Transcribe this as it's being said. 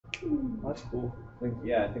That's cool.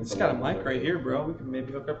 Yeah, I think It's got a mic right here, bro. We can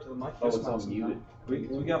maybe hook up to the mic. Oh, it's on muted.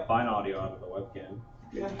 We got fine audio out of the webcam.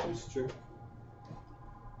 Yeah, that's true.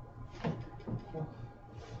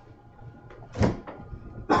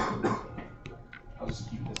 I'll just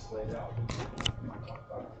keep this laid out.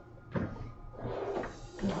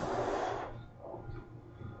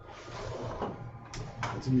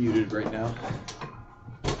 It's muted right now.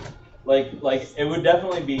 Like it would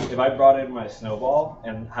definitely be, if I brought in my snowball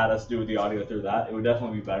and had us do the audio through that, it would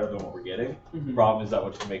definitely be better than what we're getting. The problem is that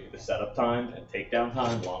would make the setup time and takedown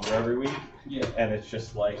time longer every week. Yeah. And it's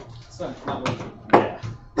just like, It's not worth it. yeah.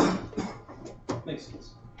 Makes sense.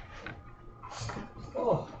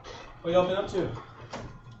 Oh, what y'all been up to?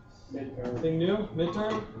 Midterm. Anything new?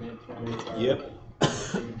 Midterm? Yep.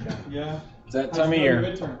 Yeah. It's that How'd time of you go year. to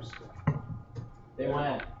midterms? They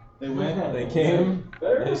went. They went. They came,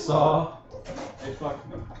 they saw. They fucked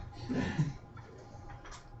me.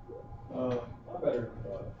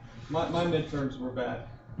 My midterms were bad.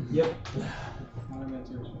 Yep. My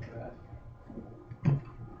midterms were bad.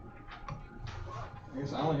 I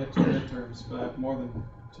guess I only had 2 midterms, but I have more than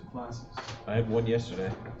 2 classes. I had one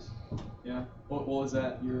yesterday. Yeah. What was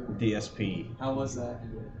that? Your DSP. How was that?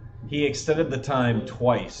 He extended the time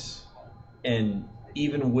twice, and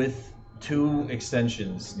even with 2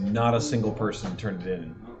 extensions, not a single person turned it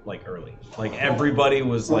in like early. Like everybody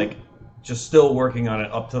was like just still working on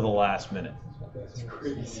it up to the last minute. That's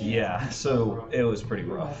crazy. Yeah, so it was pretty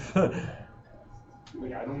rough. I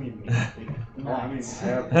don't even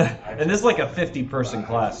And this is like a 50-person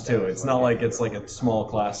class too. It's not like it's like a small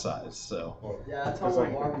class size. So Yeah, that's how one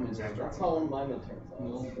of mine is. That's how one of my midterms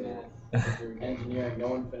was. Engineering, no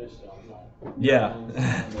one finished it on time. yeah.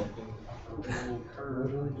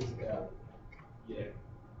 Yeah.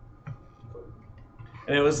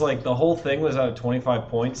 And it was like the whole thing was out of 25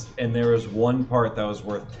 points, and there was one part that was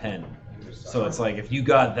worth 10. So it's like if you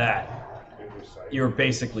got that, you're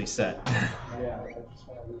basically set.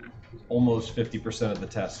 Almost 50% of the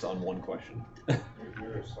test on one question.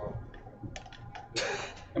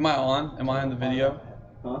 Am I on? Am I on the video?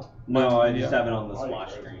 Huh? No, I just have it on the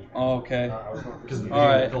splash screen. Oh, okay. All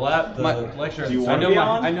right. The lecture. Do you I want to know be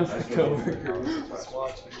on? I know my coworker.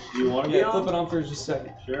 Do you want to be Yeah, on? flip it on for just a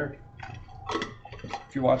second. Sure.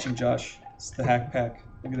 If you're watching, Josh, it's the hack pack.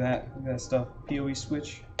 Look at that. Look at that stuff. PoE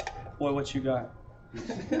switch. Boy, what you got?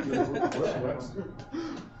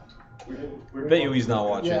 Bet you he's not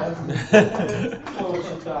watching. Boy, what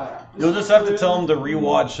you got? You'll just have to tell him to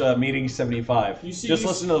rewatch Meeting 75. You see Just these-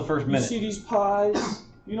 listen to the first You minute. see these pies?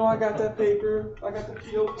 You know I got that paper. I got the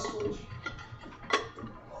PoE switch.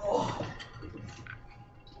 Oh.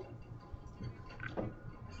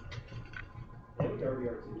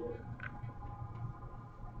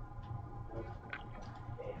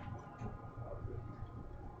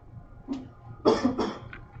 Alright,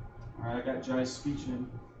 I got Jai's speech in.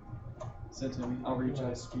 Send to me. I'll read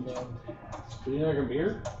Jai's speech. Do you know your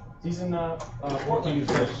beer? He's in Portland.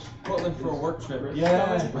 Portland for a work trip. Chris,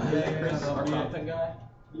 are you guy?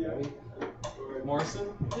 Yeah. Morrison?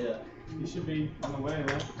 Yeah. He should be on the way,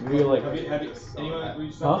 right? Maybe like, Have you anyone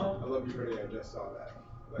reached Huh? out to him? I love your video. I just saw that.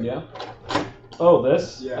 Like, yeah. Oh,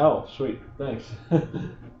 this? Yeah. Oh, sweet. Thanks. Like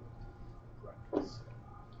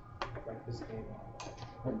this game.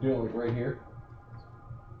 I'm doing it like right here.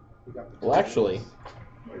 We got the Well, actually,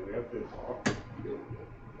 Wait, we have to talk.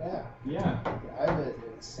 Yeah. Yeah. I have it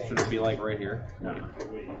insane. should it be like right here? No.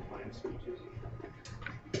 Wait, you plan speeches?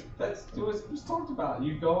 It was talked about.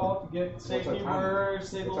 You go out, say a What's our few time? words,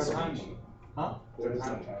 say a little What's our speech. time? Huh? What is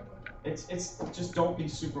that? It's just don't be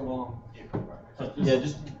super long. Yeah,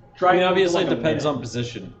 just I try. mean, to obviously like it a depends minute. on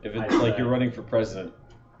position. If it's like you're running for president,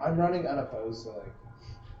 I'm running unopposed, so like.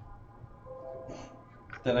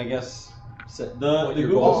 then I guess The what your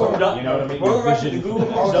Google goals Form are, does, you know what I mean? for the Your record, vision. the Google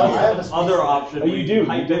Form Oh, does I have have a other speech. option. Oh, you do,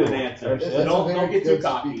 Type you in do. an answer. It's So a don't very get too good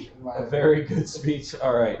cocky. speech, in my A very good speech.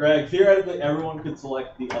 All right. Greg, theoretically, everyone could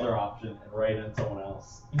select the other option and write in someone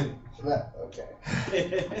else. Okay.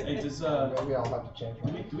 Hey, does Maybe I'll have to change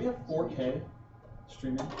do my. we have 4K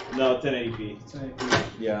streaming? No, 1080p, It's an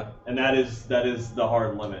Yeah. and that is the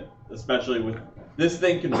hard limit, especially with this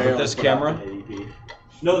thing can barely this put out camera? 1080p.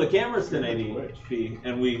 No, the camera's 1080p,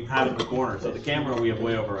 and we have it in the corner, so the camera we have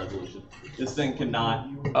way over resolution. This thing cannot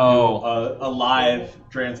Oh. a live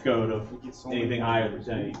transcode of We get so anything many higher than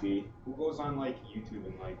videos. 1080p. Who goes on like YouTube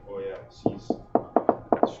and like, oh yeah, sees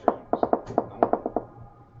streams?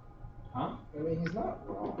 Huh? I mean, he's not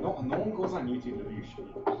wrong. No one goes on YouTube to view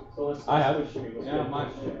streams. So let's I have. switch streams. Yeah,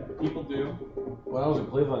 people do. When I was in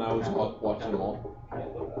Cleveland, I was watching them all.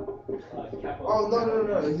 Oh,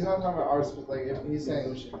 no. He's not talking about ours, but like, if he's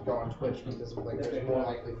saying we should go on Twitch because like, there's more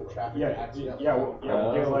likely for traffic to Yeah, accidentally.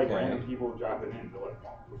 they're like okay. random people dropping in. They're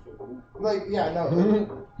like, Like, yeah,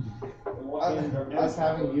 no. Us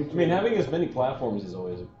having YouTube. I mean, having as many platforms is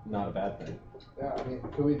always not a bad thing. Yeah, I mean,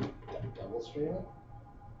 could we double stream it?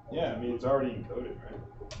 yeah, I mean, it's already encoded,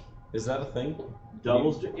 right? Is that a thing?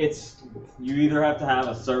 It's you either have to have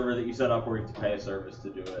a server that you set up or you have to pay a service to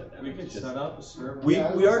do it. And We it's could just- set up a server. We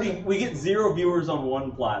Yeah, we get 0 viewers on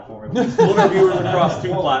one platform. If we split our viewers across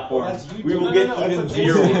 2 platforms, That's we will YouTube. get No, even it's-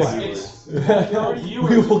 0 it's- viewers. There are viewers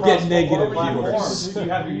We will across get negative all platforms. viewers. If you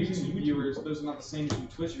have your YouTube viewers, those are not the same as your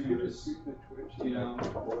Twitch viewers. You know,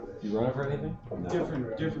 You run it for anything? No.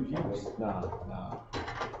 different viewers. Nah.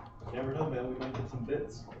 Never know, man. We might get some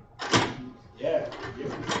bits. Yeah,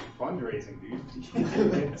 fundraising,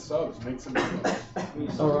 dude. Get subs, make some money. I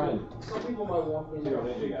mean, Alright. Some people might want me to Here,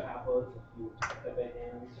 what you got? Kappa, Pepe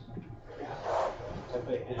hands.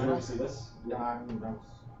 Pepe Did you ever hands. see this? Yeah, I mean,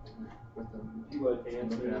 with them. You would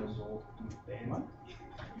dance hands.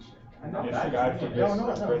 It's the guy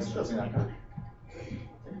from this.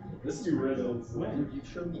 This is your residence. You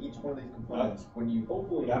showed me each one of these components when you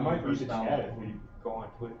Hopefully. That might be first the found chat them. if we go on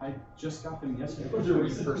Twitch. I just got them yesterday. When you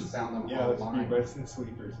first found them Yeah, let's be online. resident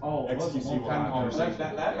sleepers. Oh, it was a long time ago. Live.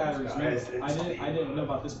 That battery's new. I didn't know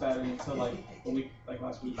about this battery until like a week, like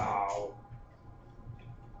last week. No.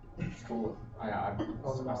 It's cool. I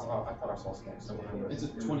thought I saw something similar. It's a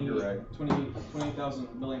You're right. 28,000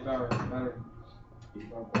 milliamp hour battery.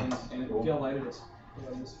 And look how light it is.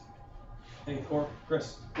 Look at this. Hey,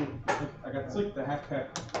 Chris, I got the hack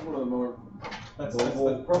pack. One of the more That's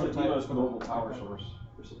mobile, the probably the prototype most for the mobile hack power pack. source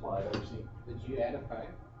for supply I've ever seen. Did you add a pipe?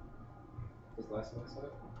 Was the last time I saw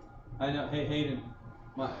it? I know. Hey, Hayden,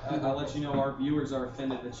 I'll let you know our viewers are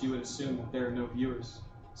offended that you would assume that there are no viewers.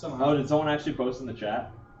 Somehow. Oh, did someone actually post in the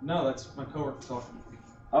chat? No, that's my coworker talking.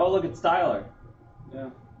 Oh, look, it's Tyler. Yeah.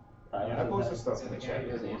 Yeah, I posted stuff in the chat.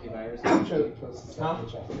 Does antivirus. I'm sure it was the Huh?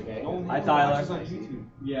 chat. Hi, Tyler. Watches on YouTube.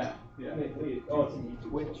 Yeah. Oh, it's in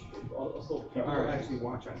Twitch. I'll still. People Alright. actually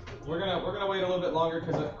watch on Twitch. We're gonna wait a little bit longer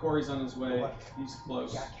because Corey's on his way. He's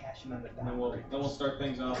close. cashing on the And then we'll start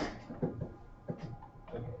things off.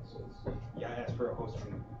 Yeah, I asked for a host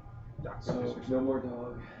from Dr. So No more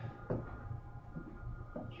dog.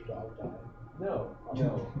 Your dog died. No. She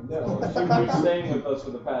was staying with us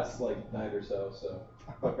for the past night or so. So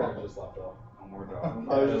my parents just left off. No more dog.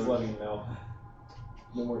 I was just letting you know.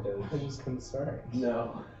 No more dogs. I'm just concerned.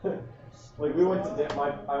 No. We went to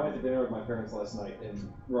I went to dinner with my parents last night,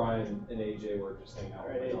 and Ryan and AJ were just hanging out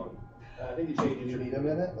with my dog. I think you Did changed you your need a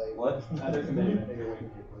minute? Like, What? There's a minute. I think you're waiting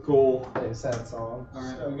for it. Cool. play a sad song. All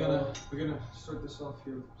right, we're gonna start this off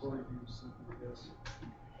here with Corey. I guess.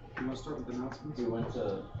 You want to start with the announcements? We went to.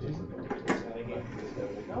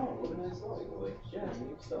 No, what a nice dog. We're like, yeah, we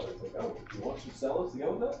have sellers. Like, oh, you want some sellers to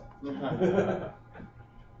go with that?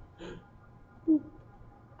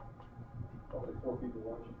 Probably 4 people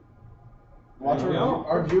watching. Watch There we go.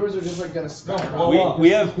 our viewers are just like gonna skyrocket. blow up. We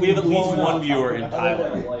have at least Blowing up. one viewer in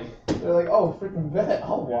Thailand. They're like, oh, freaking bet,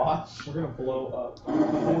 I'll watch. We're gonna blow up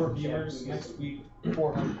 4 viewers next week.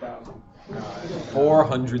 400,000.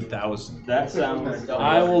 400,000. That sounds.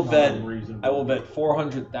 I will bet. unreasonable. I will bet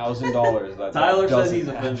 $400,000 that. Tyler that says he's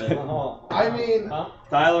doesn't offended. I mean,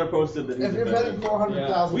 Tyler posted that he's if you're offended. betting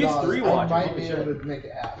 $400,000, We have 3 I watching. might Holy be shit. able to make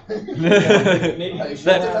it happen. Maybe Like, we should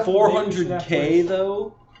That have- 400K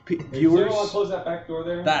though, Hey, does viewers. anyone close that back door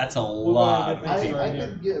there? That's a We'll go lot. ahead and get things I right here.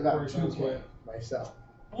 could get about Corey's on his 2K way. myself.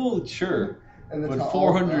 Well, sure, And then but tell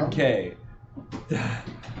all of them. 400K.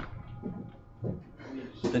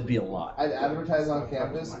 That'd be a lot. I'd advertise on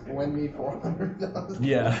campus, win me 400,000.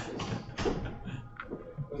 Yeah.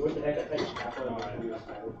 What the heck? I think Kappa.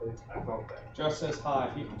 I felt that. Josh says hi.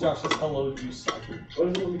 Josh says hello, you sucker. What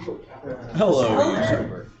is it when we put Kappa? Hello,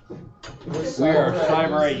 YouTuber. We are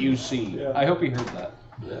Cyber at UC. I hope you heard that.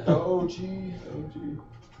 OG.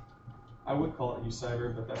 I would call it you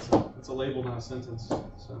cyber, but that's a label, not a sentence.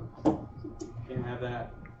 So can't have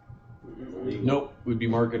that. Nope, we'd be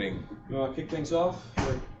marketing. You want to kick things off?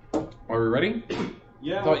 Are we ready?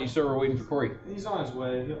 Yeah. I thought you still were waiting for Corey. He's on his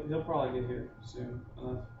way. He'll probably get here soon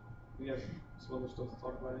enough. We got some other stuff to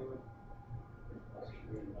talk about anyway.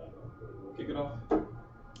 Kick it off.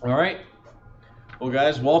 All right. Well,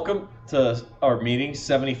 guys, welcome to our meeting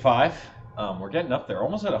 75. We're getting up there,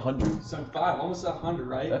 almost at 100. 75, almost 100,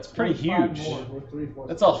 right? That's pretty 25 huge. more. We're 3/4.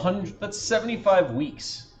 That's 100. That's 75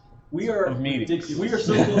 weeks. We are of meetings. We are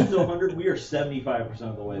so close to 100. We are 75%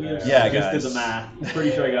 of the way there. Yeah, I just guys. did the math. I'm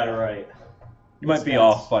pretty sure I got it right. You might be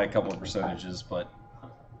off by a couple of percentages, but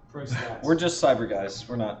Pro stats. we're just cyber guys.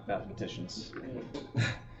 We're not mathematicians.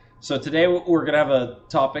 So today we're going to have a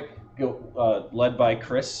topic led by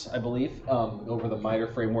Chris, I believe, over the MITRE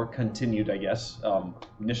framework, continued, I guess.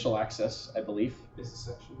 Initial access, I believe. Business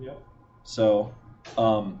section, yep. So,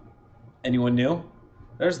 anyone new?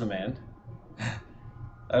 There's the man.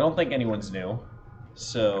 I don't think anyone's new.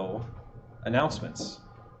 So, announcements.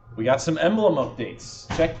 We got some emblem updates.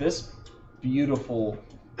 Check this beautiful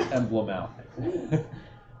emblem out.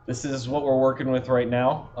 This is what we're working with right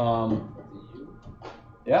now.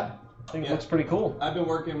 Yeah, I think it looks pretty cool. I've been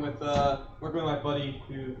working with my buddy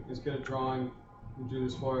who is good at drawing, who drew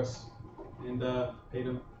this for us, and paid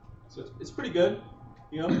him. So it's pretty good.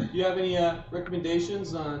 You know, if you have any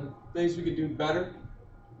recommendations on things we could do better,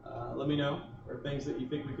 let me know. Or things that you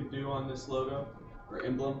think we could do on this logo or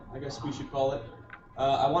emblem, I guess we should call it.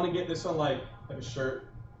 I want to get this on like a shirt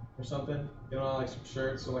or something. You know, like some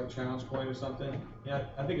shirts or like challenge coin or something. Yeah,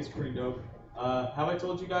 I think it's pretty dope. Have I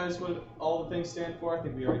told you guys what all the things stand for? I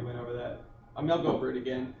think we already went over that. I mean, I'll go over it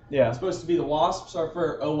again. Yeah. It's supposed to be the WASPs are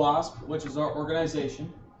for OWASP, which is our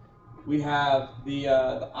organization. We have the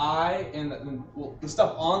I and the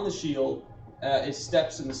stuff on the shield is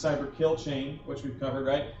steps in the cyber kill chain, which we've covered,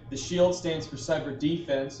 right? The shield stands for cyber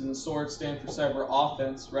defense, and the sword stands for cyber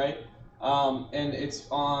offense, right? And it's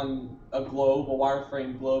on a globe, a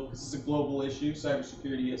wireframe globe, because it's a global issue,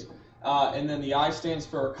 cybersecurity is. And then the I stands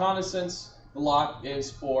for reconnaissance, the lock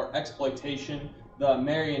is for exploitation, the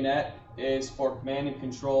marionette is for command and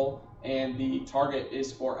control, and the target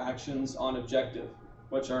is for actions on objective,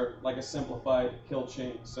 which are like a simplified kill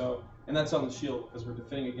chain. So, and that's on the shield because we're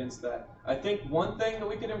defending against that. I think one thing that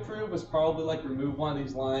we could improve is probably like remove one of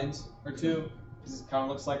these lines or two, because it kind of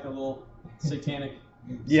looks like a little satanic.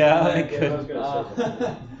 Yeah, I I could. was gonna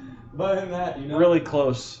say But other than that, you know, Really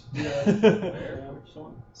close.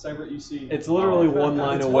 Cyber UC. It's literally one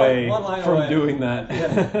line It's away one line from away. doing that.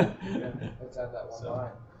 Let's add that one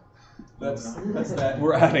line. That's that.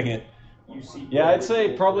 We're adding it. UC. Yeah, I'd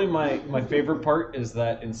say probably my favorite part is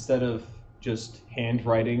that instead of just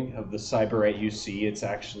handwriting of the cyber at UC, it's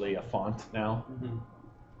actually a font now. Mm-hmm.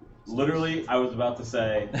 Literally, I was about to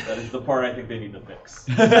say that is the part I think they need to fix.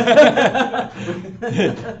 That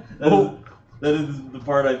is the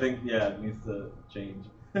part I think, needs to change.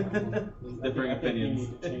 Differing opinions.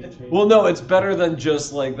 Well, no, it's better than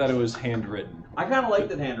just like that it was handwritten. I kind of liked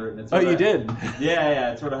it handwritten. It Oh, sorta- you did?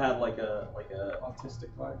 Yeah, it sort of had like a. Autistic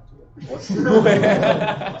vibe to it. What?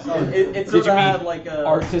 Sorry. It Did sort you of mean had like a.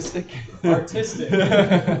 artistic? Artistic.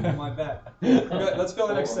 My bad. Let's go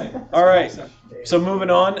to the next thing. All right. So moving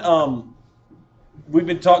on. We've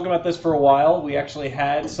been talking about this for a while. We actually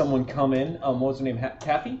had someone come in. What was her name?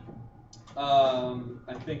 Kathy?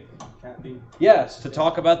 I think Kathy. Yes, to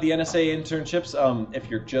talk about the NSA internships. If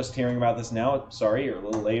you're just hearing about this now, sorry, you're a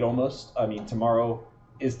little late almost. I mean, tomorrow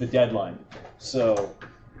is the deadline. So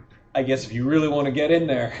I guess if you really want to get in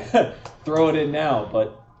there, throw it in now.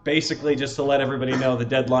 But basically, just to let everybody know, the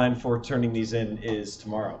deadline for turning these in is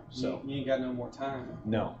tomorrow. So You ain't got no more time.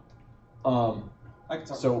 no. I can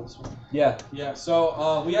talk So- about this one. Yeah. Yeah,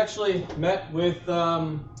 so we actually met with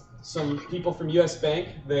some people from US Bank,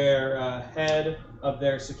 their head of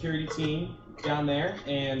their security team down there,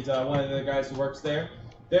 and one of the guys who works there.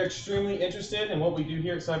 They're extremely interested in what we do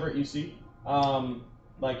here at Cyber at UC.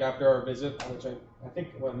 Like after our visit, which I think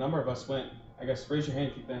a number of us went. I guess raise your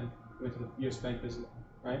hand if you've been went to the US Bank visit,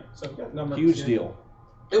 right? So we've got a number. Huge of us here. deal.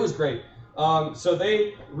 It was great. So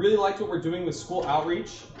they really liked what we're doing with school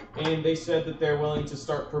outreach, and they said that they're willing to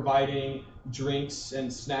start providing drinks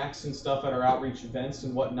and snacks and stuff at our outreach events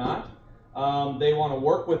and whatnot. They want to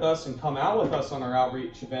work with us and come out with us on our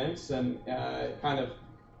outreach events and kind of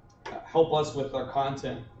help us with our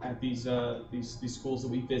content at these schools that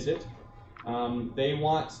we visit. They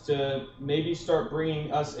want to maybe start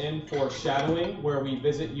bringing us in for shadowing, where we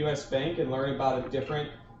visit US Bank and learn about a different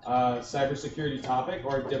cybersecurity topic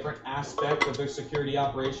or a different aspect of their security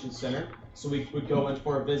operations center. So we would go in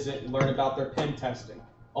for a visit and learn about their pen testing,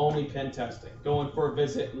 only pen testing. Go in for a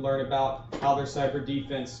visit and learn about how their cyber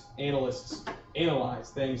defense analysts analyze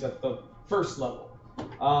things at the first level.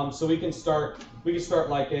 So we can start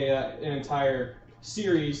like an entire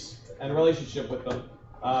series and relationship with them.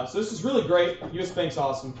 So this is really great. US Bank's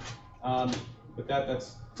awesome. With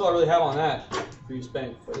that's all I really have on that for US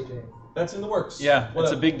Bank. That's in the works. Yeah, What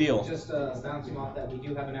it's up? a big deal. Just bouncing off that, we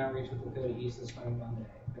do have an outreach with Lakota East this coming Monday.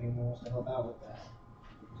 If anyone wants to help out with that,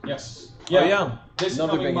 Yes. Oh, yeah. This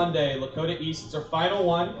Another coming big- Monday, Lakota East. It's our final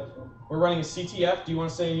one. We're running a CTF. Do you want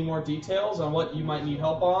to say any more details on what you might need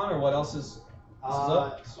help on, or what else is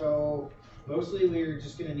up? So mostly we're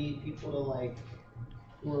just gonna need people to like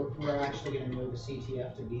who are actually gonna know the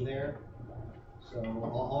CTF to be there. So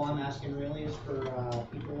all I'm asking really is for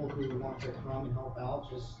people who want to come and help out,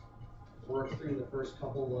 just work through the first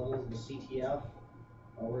couple levels of the CTF.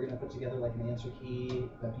 We're gonna put together like an answer key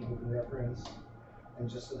that people can reference, and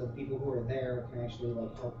just so the people who are there can actually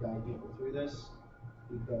like help guide people through this,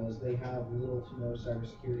 because they have little to no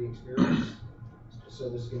cybersecurity experience. So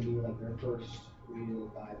this is gonna be like their first real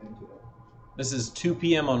dive into it. This is 2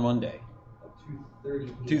 p.m. on Monday.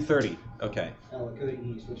 2:30. 2:30. Okay. Lakota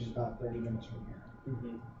East, which is about 30 minutes from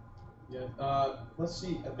here. Yeah. Let's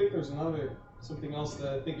see. I think there's something else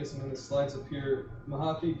that I think isn't in the slides up here.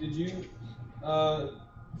 Mahathi, did you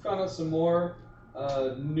found out some more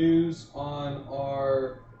news on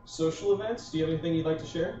our social events? Do you have anything you'd like to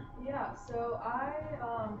share? Yeah, so I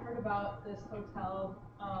heard about this hotel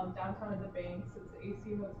downtown in the Banks. It's an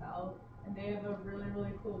AC hotel, and they have a really,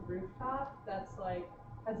 really cool rooftop that's like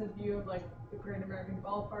has a view of like the Great American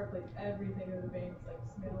Ballpark, like everything in the Banks, like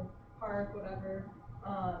Smith Park, whatever.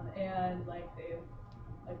 And like they have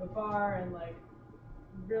like a bar and like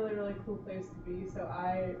really, really cool place to be. So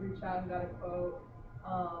I reached out and got a quote,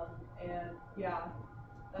 and yeah,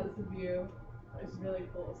 that's the view. It's really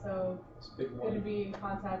cool. So I'm going to be in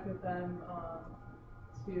contact with them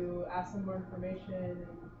to ask them more information, and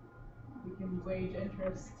we can wage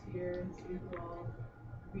interest here and see who will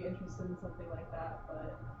be interested in something like that.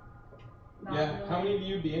 But not really. How many of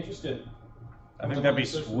you would be interested? I think that'd be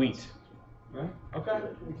sweet. Right? Okay.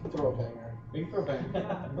 We can throw a banger. We can throw a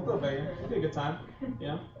banger. We'll throw a banger. It'll be a good time.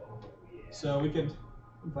 Yeah. So we could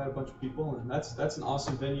invite a bunch of people, and that's an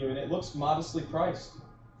awesome venue, and it looks modestly priced,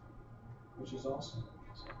 which is awesome.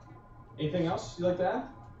 Anything else you'd like to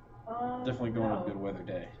add? Definitely going on a good weather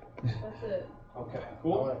day. That's it. Okay.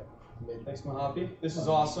 Cool. Thanks, Mahapi. This is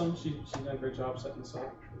awesome. She's done a great job setting this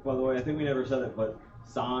up. By the way, I think we never said it, but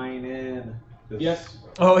sign in. Yes.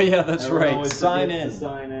 Oh yeah, that's Everyone right. always Sign forgets in. to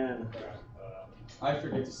sign in. I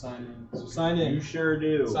forget to sign in. So sign in. You sure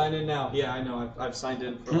do. Sign in now. Yeah, I know. I've signed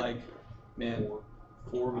in for like, man,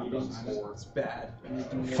 4 meetings. It's bad.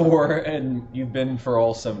 4, and you've been for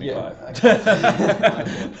all 75. Yeah.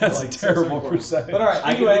 That's Like a terrible 74. percentage. But all right,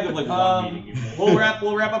 I can anyway, think of like one meeting. we'll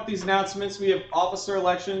wrap up these announcements. We have officer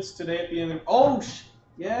elections today at the end.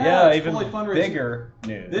 Yeah, it's even fully fundraising. bigger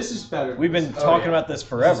news. This is better. We've been talking about this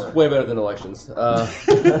forever. This is way better than elections.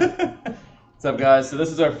 What's up, guys? So this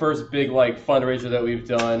is our first big fundraiser that we've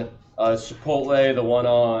done. Chipotle, the one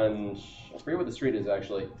on I forget what the street is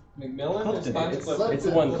actually. McMillan. Clifton. It's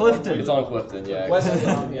the one Clifton. It's on Clifton, yeah. West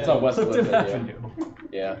It's on West Clifton Clifton, Avenue.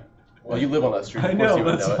 yeah. Well, you live on that street. I Of course know, you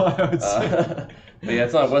would that's know it. why I would say. But yeah,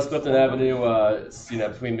 it's on West Clifton Avenue. It's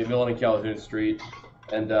between McMillan and Calhoun Street,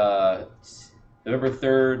 and it's November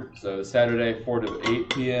 3rd, so Saturday, 4 to 8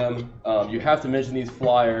 p.m. You have to mention these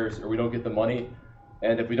flyers, or we don't get the money.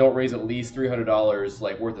 And if we don't raise at least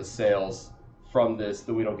 $300 worth of sales from this,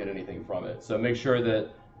 then we don't get anything from it. So make sure that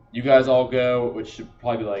you guys all go, which should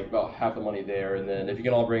probably be about half the money there. And then if you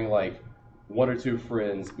can all bring 1 or 2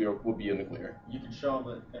 friends, we'll be in the clear. You can show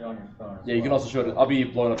them it on your phone. Yeah, you can also show it. I'll be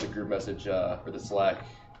blowing up the group message for the Slack.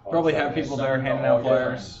 on Probably have Saturday. people there handing out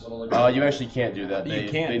flyers. You actually can't do that. You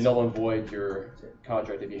can't. They null and void your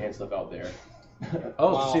contract if you hand stuff out there.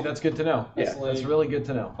 Oh, Wow. see, that's good to know. Yeah. That's really good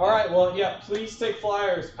to know. All right. Well, yeah. Please take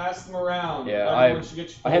flyers. Pass them around. Yeah, Everyone should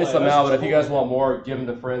get I handed Chipotle. some That's out, but if you guys Chipotle. want more, give them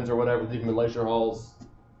to friends or whatever. Leave them in lecture halls.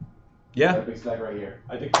 Yeah. That big stack right here.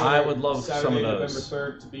 I declare I would love Saturday, some of November those.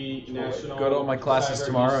 3rd to be National. Go to all my classes Cyber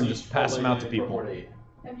tomorrow and UC just pass them out to Chipotle people. Day.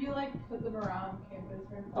 Have you put them around campus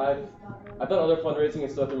or anything? Not really. I've done other fundraising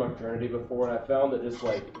and stuff through my fraternity before, and I found that just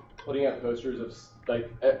putting out posters of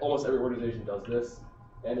almost every organization does this,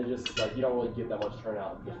 and it just you don't really get that much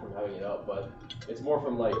turnout just from having it up. But it's more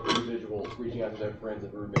from individuals reaching out to their friends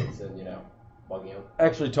and roommates and bugging them.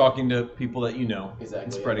 Actually talking to people that you know Exactly.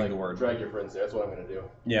 and spreading and, the word. Drag your friends there. That's what I'm gonna do.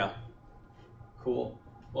 Yeah. Cool.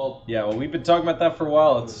 Well, Yeah, well, we've been talking about that for a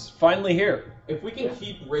while. It's finally here. if we can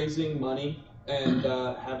keep raising money and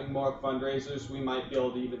having more fundraisers, we might be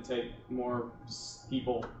able to even take more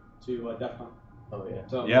people to DEF CON. Oh yeah.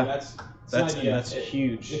 So Yeah. that's That's an idea. that's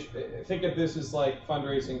huge. Think of this as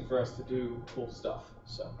fundraising for us to do cool stuff.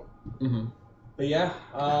 So, Mm-hmm. but yeah.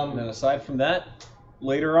 And then aside from that,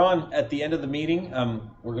 later on at the end of the meeting,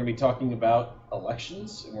 we're going to be talking about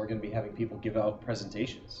elections, and we're going to be having people give out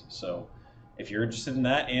presentations. So if you're interested in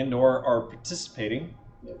that and or are participating,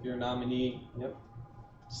 If you're a nominee, yep.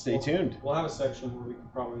 Stay tuned. We'll have a section where we can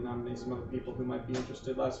probably nominate some other people who might be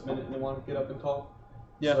interested last minute and they want to get up and talk.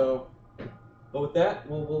 Yeah. So, but with that,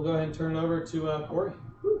 we'll go ahead and turn it over to Corey.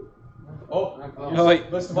 Oh, wait.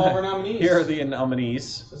 List of all of our nominees. Here are the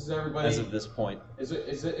nominees. This is everybody. As of this point. Is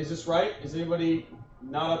this right? Is anybody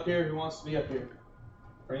not up here who wants to be up here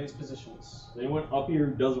for any of these positions? Is anyone up here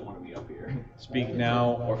who doesn't want to be up here? Speak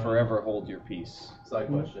now or forever hold your peace. Side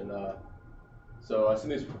question. So I assume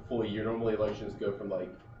these full year. Normally elections go from like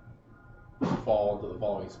fall into the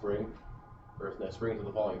following spring, or no, spring to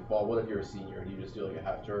the following fall. What if you're a senior? Do you just do like a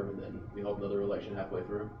half term and then we hold another election halfway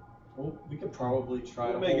through? Well, we could probably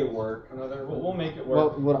try to make it hold work. We'll make it Well,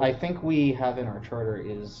 work. what I think we have in our charter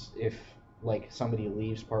is if like somebody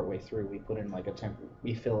leaves partway through, we put in like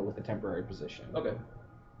we fill it with a temporary position. Okay.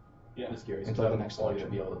 Yeah. Just curious. Until the next election.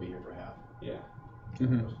 election. Be able to be here for half. Yeah.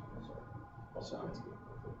 Mm-hmm. So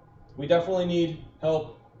we definitely need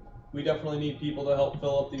help. We definitely need people to help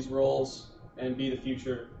fill up these roles and be the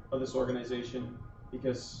future of this organization,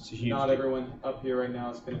 because not everyone up here right now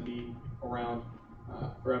is going to be around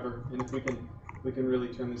forever. And if we can really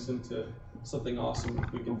turn this into something awesome,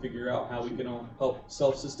 we can figure out how we can all help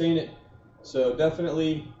self-sustain it. So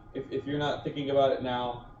definitely, if you're not thinking about it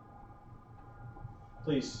now,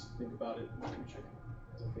 please think about it in the future.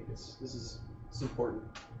 I think this is important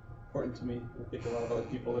to me. I think a lot of other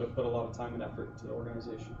people that have put a lot of time and effort into the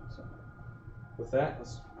organization. So with that,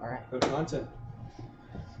 let's go to content.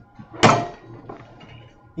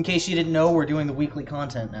 In case you didn't know, we're doing the weekly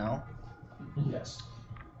content now. Yes.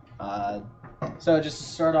 So just to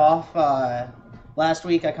start off, last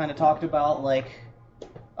week I kind of talked about like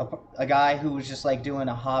a guy who was just like doing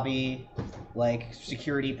a hobby, like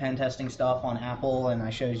security pen testing stuff on Apple, and I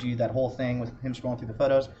showed you that whole thing with him scrolling through the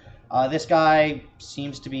photos. This guy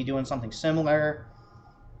seems to be doing something similar,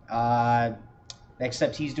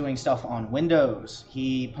 except he's doing stuff on Windows.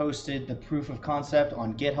 He posted the proof of concept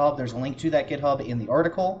on GitHub. There's a link to that GitHub in the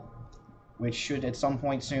article, which should at some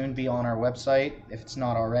point soon be on our website, if it's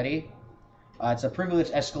not already. It's a privilege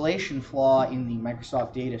escalation flaw in the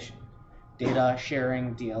Microsoft data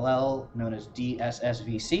sharing DLL, known as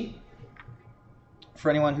DSSVC. For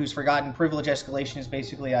anyone who's forgotten, privilege escalation is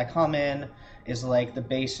basically I come in, is like the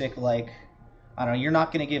basic, like, I don't know, you're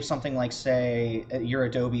not going to give something like, say, your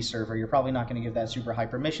Adobe server. You're probably not going to give that super high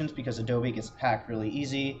permissions because Adobe gets hacked really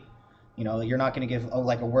easy. You know, you're not going to give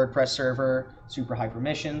like a WordPress server super high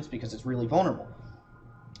permissions because it's really vulnerable.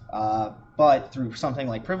 But through something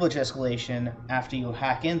like privilege escalation, after you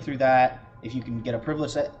hack in through that, if you can get a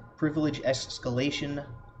privilege escalation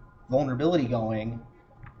vulnerability going,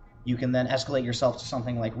 you can then escalate yourself to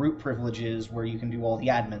something like root privileges where you can do all the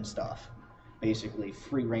admin stuff. Basically,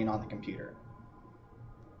 free reign on the computer.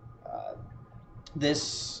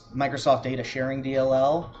 This Microsoft Data Sharing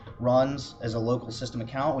DLL runs as a local system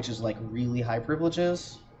account, which is like really high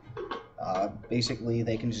privileges. Basically,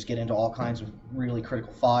 they can just get into all kinds of really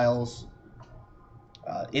critical files.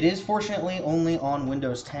 It is fortunately only on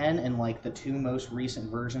Windows 10 and like the two most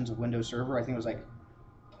recent versions of Windows Server. I think it was like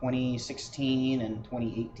 2016 and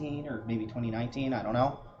 2018, or maybe 2019, I don't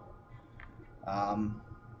know.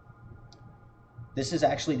 This is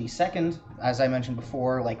actually the second, as I mentioned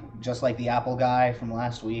before, like just like the Apple guy from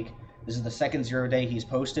last week, this is the second 0-day he's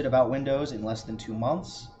posted about Windows in less than 2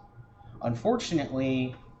 months.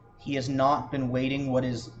 Unfortunately, he has not been waiting what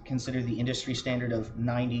is considered the industry standard of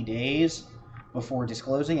 90 days before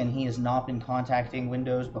disclosing, and he has not been contacting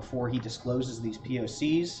Windows before he discloses these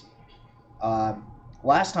POCs.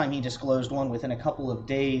 Last time he disclosed one, within a couple of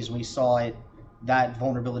days, we saw that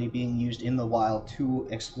vulnerability being used in the wild to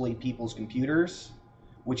exploit people's computers,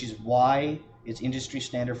 which is why it's industry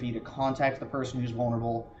standard for you to contact the person who's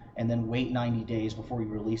vulnerable and then wait 90 days before you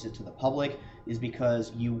release it to the public, is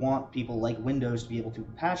because you want people like Windows to be able to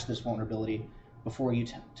patch this vulnerability before you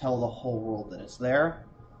tell the whole world that it's there.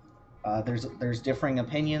 There's differing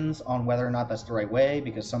opinions on whether or not that's the right way,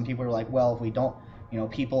 because some people are like, well, if we don't,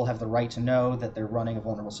 people have the right to know that they're running a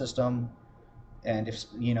vulnerable system, and if,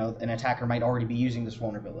 an attacker might already be using this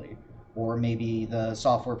vulnerability, or maybe the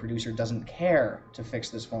software producer doesn't care to fix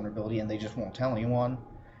this vulnerability and they just won't tell anyone.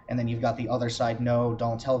 And then you've got the other side, no,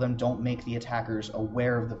 don't tell them, don't make the attackers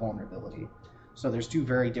aware of the vulnerability. So there's two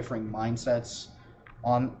very differing mindsets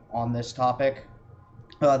on this topic.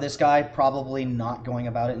 This guy probably not going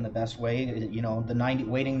about it in the best way.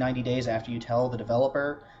 Waiting 90 days after you tell the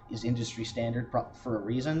developer is industry standard for a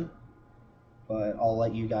reason. But I'll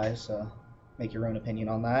let you guys make your own opinion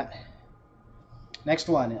on that. Next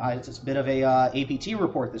one, it's a bit of a APT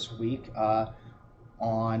report this week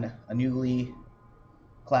on a newly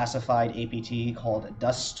classified APT called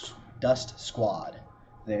Dust Squad.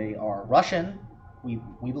 They are Russian,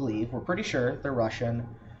 we believe, we're pretty sure they're Russian,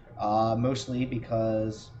 mostly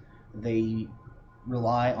because they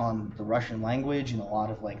rely on the Russian language and a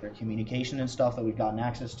lot of like their communication and stuff that we've gotten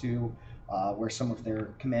access to, where some of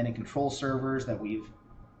their command and control servers that we've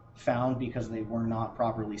found because they were not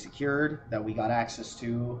properly secured, that we got access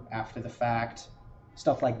to after the fact,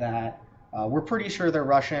 stuff like that. We're pretty sure they're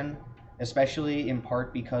Russian, especially in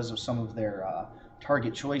part because of some of their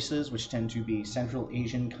target choices, which tend to be Central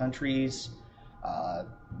Asian countries,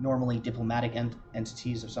 normally diplomatic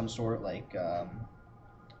entities of some sort, like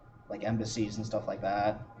embassies and stuff like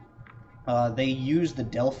that. They use the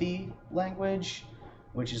Delphi language,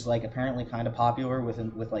 which is like apparently kind of popular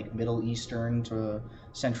with like Middle Eastern to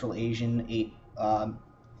Central Asian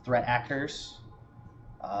threat actors.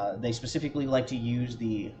 They specifically like to use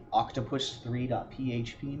the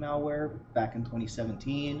octopus3.php malware back in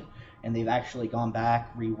 2017, and they've actually gone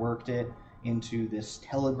back, reworked it into this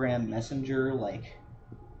Telegram messenger like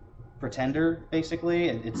pretender. Basically,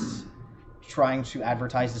 it's trying to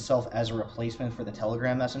advertise itself as a replacement for the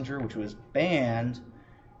Telegram messenger, which was banned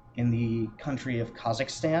in the country of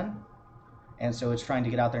Kazakhstan. And so it's trying to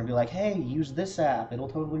get out there and be like, hey, use this app, it'll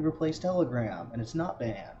totally replace Telegram, and it's not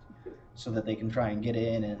banned, so that they can try and get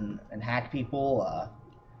in and hack people.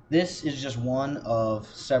 This is just one of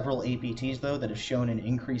several APTs, though, that have shown an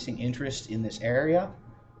increasing interest in this area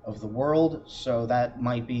of the world, so that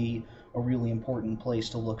might be a really important place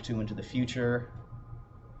to look to into the future.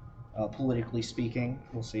 Politically speaking,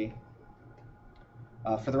 we'll see.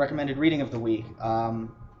 For the recommended reading of the week,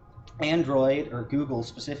 Android, or Google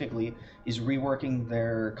specifically, is reworking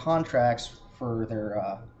their contracts for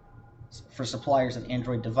their for suppliers of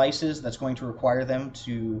Android devices. That's going to require them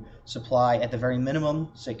to supply, at the very minimum,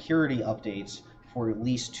 security updates for at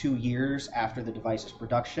least 2 years after the device's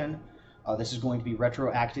production. This is going to be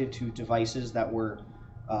retroactive to devices that were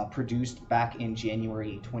produced back in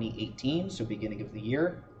January 2018, so beginning of the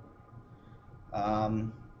year.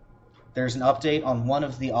 There's an update on one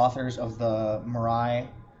of the authors of the MITRE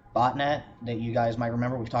botnet that you guys might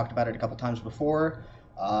remember. We've talked about it a couple times before.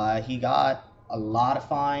 He got a lot of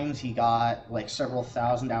fines. He got like several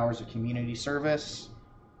thousand hours of community service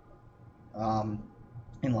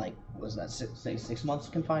in like, what was that, 6 months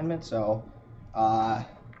confinement? So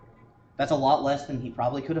that's a lot less than he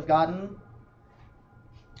probably could have gotten.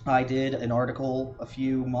 I did an article a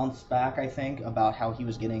few months back, I think, about how he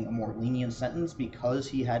was getting a more lenient sentence because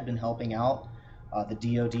he had been helping out the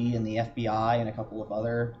DoD and the FBI and a couple of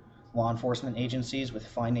other law enforcement agencies with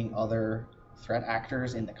finding other threat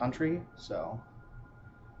actors in the country. So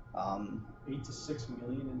 8 to 6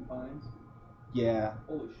 million in fines. Yeah.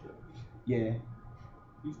 Holy shit. Yeah.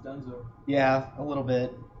 He's donezo. Yeah, a little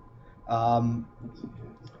bit.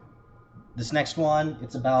 This next one,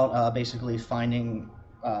 it's about basically finding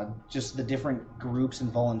just the different groups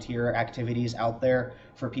and volunteer activities out there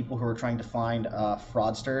for people who are trying to find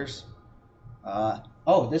fraudsters.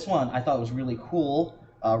 Oh, this one I thought was really cool.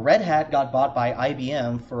 Red Hat got bought by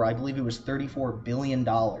IBM for, I believe it was $34 billion.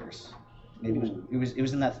 Maybe it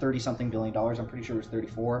was in that 30-something billion dollars. I'm pretty sure it was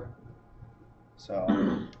 34. So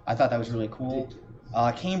I thought that was really cool.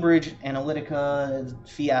 Cambridge Analytica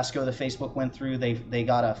fiasco that Facebook went through, they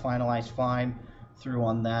got a finalized fine through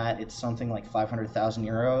on that. It's something like 500,000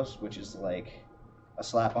 euros, which is like a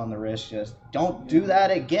slap on the wrist. Just don't do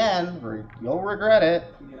that again, or you'll regret it.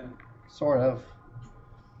 Yeah. Sort of.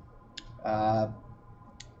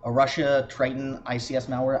 A Russia Triton ICS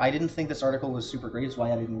malware. I didn't think this article was super great, that's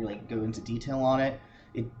why I didn't really go into detail on it.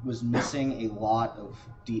 It was missing a lot of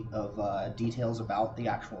details about the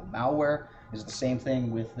actual malware. It's the same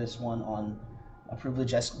thing with this one on a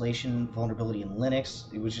privilege escalation vulnerability in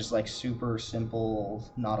Linux. It was just like super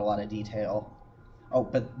simple, not a lot of detail. Oh,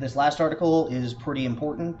 but this last article is pretty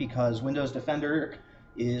important because Windows Defender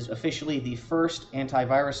is officially the first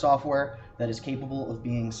antivirus software that is capable of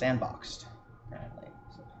being sandboxed, apparently.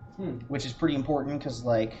 Which is pretty important because,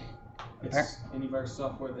 like, it's antivirus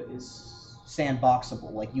software that is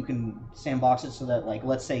sandboxable. Like, you can sandbox it so that, like,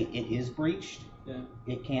 let's say it is breached. Yeah.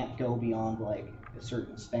 It can't go beyond, like, a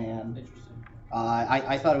certain span. Interesting.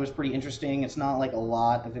 I thought it was pretty interesting. It's not, like, a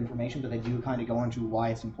lot of information, but they do kind of go into why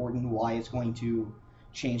it's important, why it's going to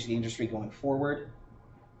change the industry going forward.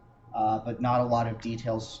 But not a lot of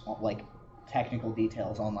details, like, technical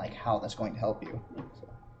details on, like, how that's going to help you. So,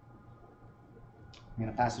 I'm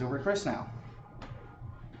going to pass it over to Chris now.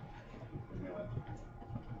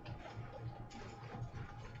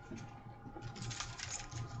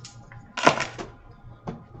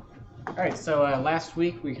 Alright, so last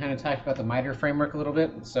week we kind of talked about the MITRE framework a little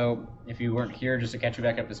bit. So if you weren't here, just to catch you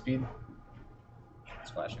back up to speed.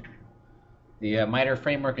 It's flashing. The MITRE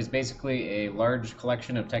framework is basically a large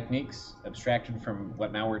collection of techniques abstracted from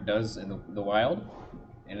what malware does in the wild,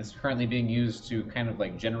 and it's currently being used to kind of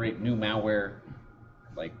like generate new malware,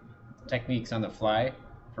 like techniques on the fly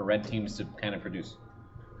for red teams to kind of produce.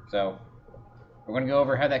 So we're going to go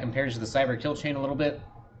over how that compares to the cyber kill chain a little bit,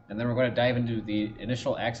 and then we're going to dive into the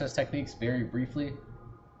initial access techniques very briefly,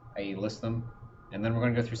 i.e. list them, and then we're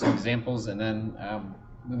going to go through some examples, and then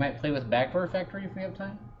we might play with Backdoor Factory if we have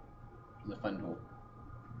time. It's a fun tool.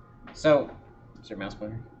 So, is your mouse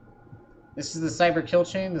pointer? This is the cyber kill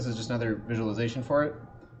chain. This is just another visualization for it.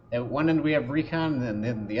 At one end we have recon, and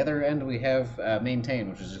then the other end we have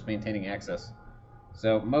maintain, which is just maintaining access.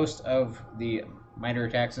 So most of the MITRE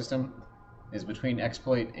attack system is between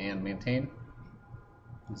exploit and maintain.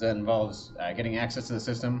 So that involves getting access to the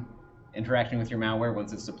system, interacting with your malware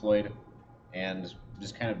once it's deployed, and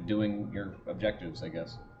just kind of doing your objectives, I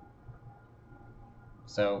guess.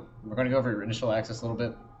 So we're going to go over initial access a little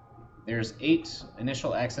bit. There's 8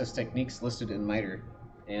 initial access techniques listed in MITRE.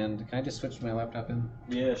 And can I just switch my laptop in?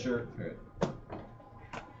 Yeah, sure. All right.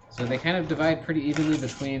 So they kind of divide pretty evenly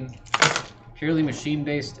between purely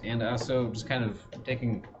machine-based and also just kind of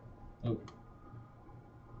taking... Oh.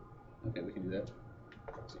 Okay, we can do that.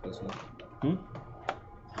 Is it close enough?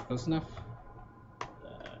 Close enough?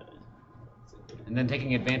 And then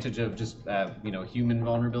taking advantage of just, human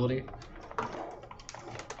vulnerability.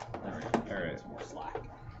 All right. It's more slack.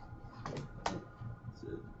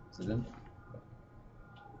 So then?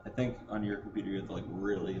 I think on your computer you have to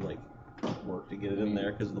really work to get it in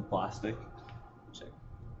there because of the plastic. Check.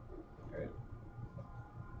 All right.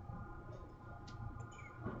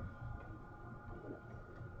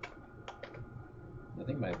 I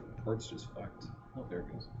think my port's just fucked. Oh, there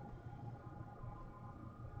it goes.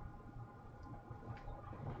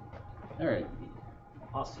 All right.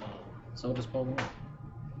 Awesome. So I'll just pull them up.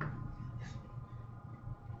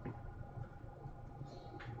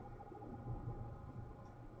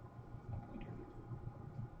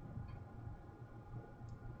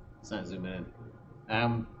 It's not zooming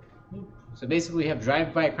in. So basically, you have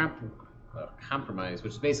drive-by compromise,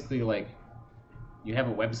 which is basically like you have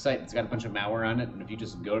a website that's got a bunch of malware on it, and if you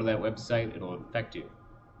just go to that website, it'll infect you.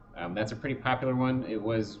 That's a pretty popular one. It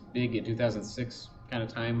was big in 2006 kind of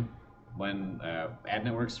time when ad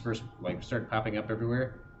networks first started popping up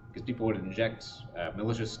everywhere because people would inject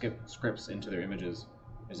malicious scripts into their images.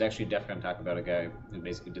 There's actually a DEF CON talk about a guy who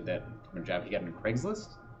basically did that from a job he got on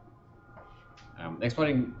Craigslist.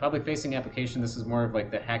 Exploiting public-facing application, this is more of like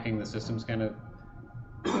the hacking the systems kind of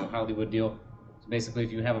Hollywood deal. So basically,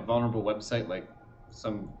 if you have a vulnerable website like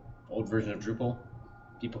some old version of Drupal,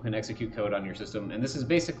 people can execute code on your system. And this is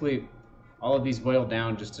basically, all of these boil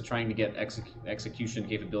down just to trying to get execution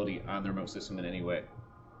capability on the remote system in any way.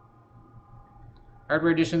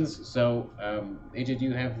 Hardware additions, so AJ, do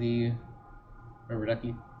you have the Rubber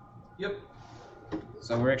Ducky? Yep.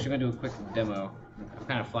 So we're actually going to do a quick demo. I'm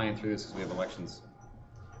kind of flying through this because we have elections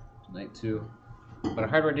tonight too. But a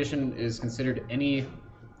hardware addition is considered any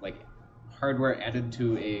hardware added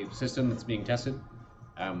to a system that's being tested.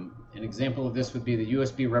 An example of this would be the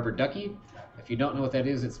USB Rubber Ducky. If you don't know what that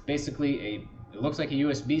is, it's basically it looks like a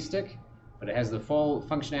USB stick, but it has the full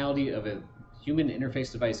functionality of a human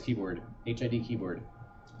interface device keyboard, HID keyboard.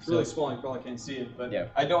 It's really small, you probably can't see it, but yeah.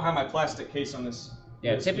 I don't have my plastic case on this.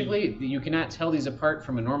 Yeah, USB. Typically you cannot tell these apart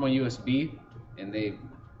from a normal USB, and they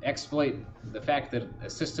exploit the fact that a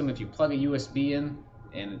system, if you plug a USB in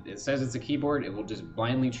and it says it's a keyboard, it will just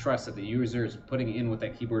blindly trust that the user is putting in what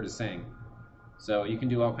that keyboard is saying. So you can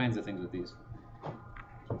do all kinds of things with these.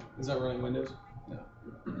 Is that running Windows? No.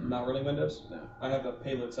 Not running Windows? No. I have a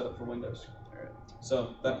payload set up for Windows. All right.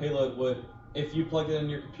 So that payload would, if you plug it in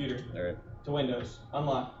your computer to Windows,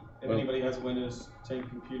 unlock. If anybody has a Windows 10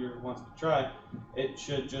 computer who wants to try, it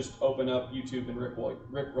should just open up YouTube and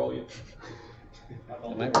rickroll you.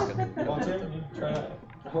 It might work. Want to? Yeah, try that.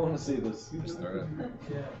 I want to see this. Just throw it.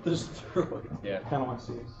 Yeah. Just throw it. Yeah. I kind of want to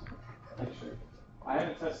see this. Actually, I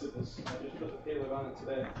haven't tested this. I just put the payload on it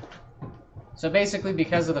today. So basically,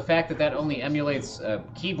 because of the fact that that only emulates a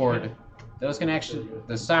keyboard, those can actually,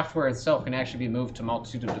 the software itself can actually be moved to a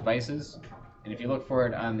multitude of devices. And if you look for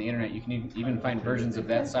it on the internet, you can even find versions of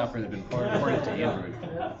that software that have been ported to Android.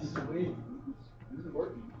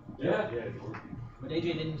 Yeah. What AJ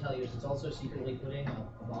didn't tell you is it's also secretly putting a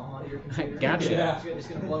bomb onto your computer. Gotcha. Yeah. It's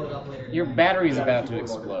going to blow it up later. Your battery's about to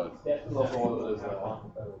explode. Yeah.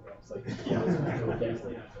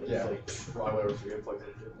 Yeah. Alright, where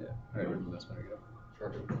did this one go?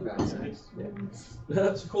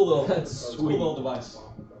 That's a cool little device.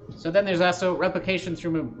 So then there's also replication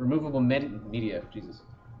through removable media. Jesus.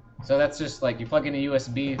 So that's just like you plug in a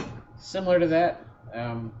USB Similar to that,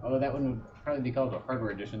 although that one would probably be called a hardware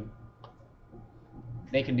edition.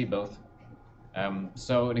 They can be both.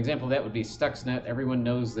 So an example of that would be Stuxnet. Everyone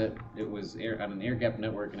knows that it was on an air-gapped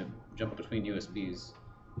network and it jumped between USBs.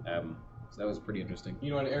 So that was pretty interesting. You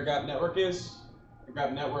know what an air-gapped network is?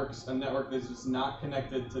 Air-gapped network's a network that's just not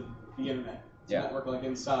connected to the internet. It's a network like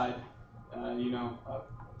inside, a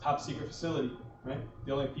top-secret facility, right?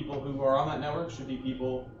 The only people who are on that network should be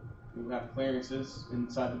people who have clearances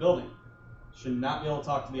inside the building. Should not be able to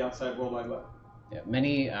talk to the outside World Wide Web. Yeah,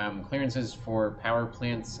 many clearances for power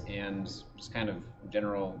plants and just kind of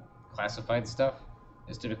general classified stuff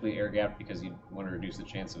is typically air-gapped because you want to reduce the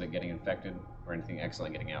chance of it getting infected or anything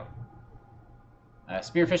excellent getting out.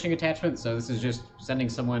 Spear phishing attachment, so this is just sending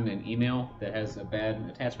someone an email that has a bad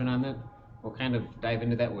attachment on it. We'll kind of dive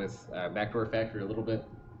into that with Backdoor Factory a little bit.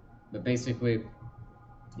 But basically,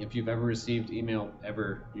 if you've ever received email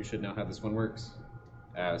ever, you should know how this one works.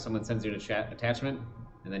 Someone sends you an attachment,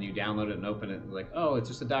 and then you download it and open it, and like, oh, it's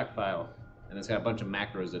just a doc file. And it's got a bunch of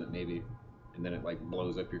macros in it, maybe. And then it like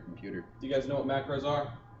blows up your computer. Do you guys know what macros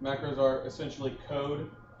are? Macros are essentially code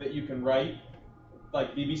that you can write,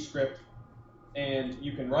 like VB script, and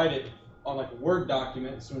you can write it on like a Word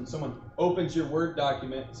document. So when someone opens your Word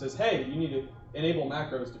document and says, hey, you need to enable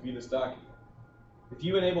macros to view this document. If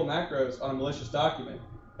you enable macros on a malicious document,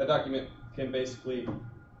 that document can basically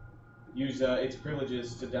use its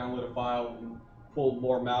privileges to download a file and pull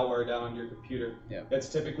more malware down on your computer. Yeah. That's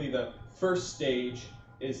typically the first stage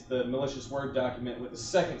is the malicious Word document, with the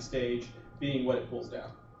second stage being what it pulls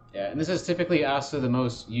down. Yeah, and this is typically also the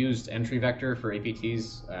most used entry vector for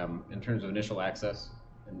APTs in terms of initial access,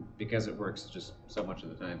 and because it works just so much of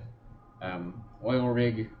the time. Oil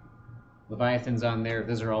Rig, Leviathan's on there.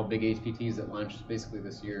 Those are all big APTs that launched basically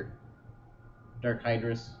this year. Dark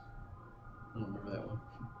Hydrus. I don't remember that one.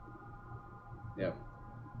 Yeah.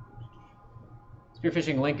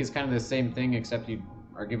 Spearphishing link is kind of the same thing, except you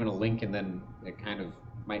are given a link and then it kind of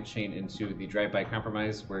might chain into the drive-by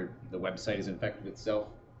compromise where the website is infected itself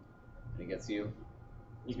and it gets you.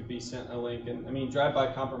 You could be sent a link, and I mean,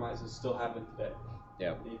 drive-by compromises still happen today.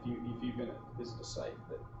 Yeah. If you're gonna visit a site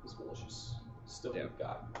that is malicious, still you've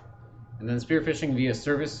got. And then spearphishing via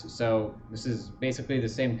service. So this is basically the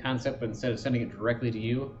same concept, but instead of sending it directly to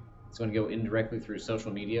you, it's going to go indirectly through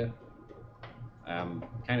social media.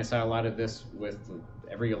 Kind of saw a lot of this with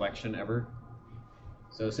every election ever.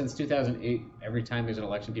 So since 2008, every time there's an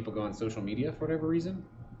election, people go on social media for whatever reason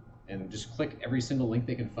and just click every single link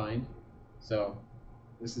they can find. So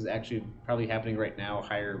this is actually probably happening right now, a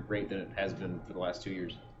higher rate than it has been for the last 2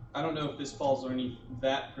 years. I don't know if this falls underneath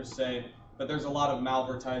that per se, but there's a lot of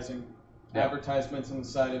malvertising. Advertisements on the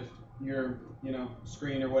side of your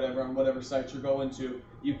screen or whatever, on whatever site you're going to.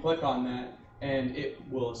 You click on that, and it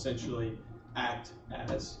will essentially act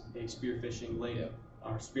as a spear phishing link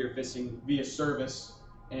or spear phishing via service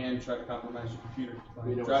and try to compromise your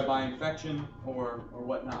computer. Drive-by infection or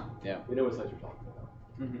whatnot. Yeah. We know what sites you're talking about.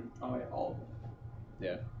 Mm-hmm. Oh, yeah, all of them.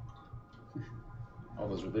 Yeah. All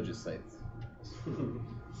those religious sites.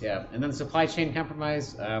 Yeah, and then supply chain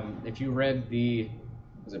compromise. If you read the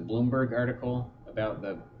Bloomberg article about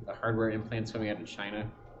the hardware implants coming out of China.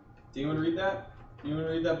 Do you want to read that?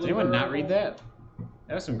 Bloomberg Did anyone not article? read that?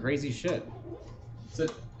 That was some crazy shit.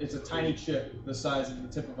 It's a tiny chip the size of the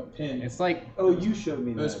tip of a pin. It's like, oh, you showed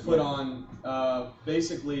me that. It was put on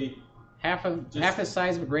basically half the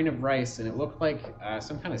size of a grain of rice, and it looked like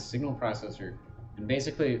some kind of signal processor. And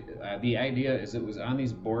basically, the idea is it was on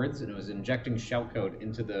these boards, and it was injecting shellcode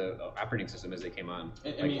into the operating system as they came on.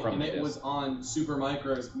 And it was on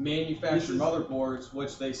Supermicro's manufactured motherboards,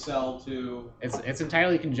 which they sell to. It's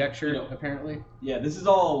entirely conjecture, apparently. Yeah, this is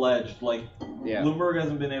all alleged. Like, Bloomberg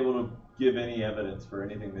hasn't been able to give any evidence for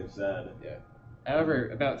anything they've said. Yeah. However,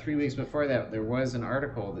 about 3 weeks before that, there was an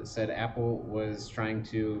article that said Apple was trying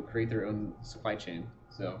to create their own supply chain.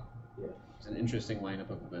 So it's an interesting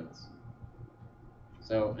lineup of events.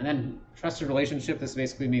 So, and then trusted relationship, this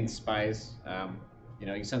basically means spies.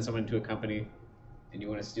 You send someone to a company and you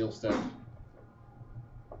want to steal stuff.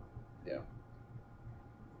 Yeah.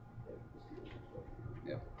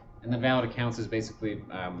 Yeah. And then valid accounts is basically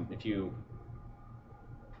if you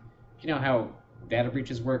know how data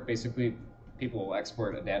breaches work, basically people will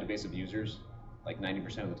export a database of users like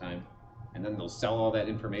 90% of the time, and then they'll sell all that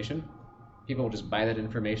information. People will just buy that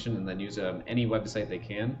information and then use any website they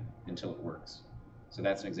can until it works. So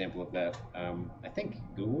that's an example of that. I think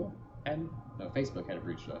Facebook had a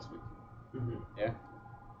breach last week. Mm-hmm. Yeah.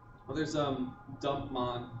 Well, there's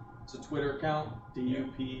Dumpmon. It's a Twitter account,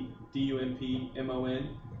 DUMPMON,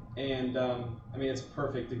 and it's a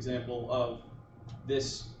perfect example of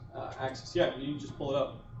this access. Yeah, you just pull it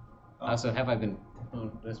up. Also, have I been? Oh,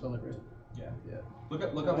 did I spell it right? Yeah. Yeah. Look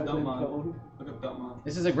up Dumpmon. Look up Dumpmon.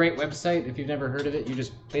 This is a great website. If you've never heard of it, you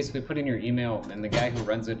just basically put in your email, and the guy who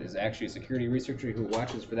runs it is actually a security researcher who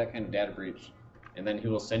watches for that kind of data breach, and then he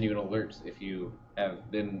will send you an alert if you have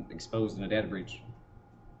been exposed in a data breach.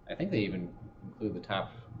 I think they even include the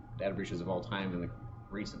top data breaches of all time in the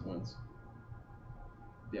recent ones.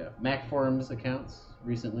 Yeah, Mac Forums accounts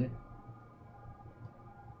recently.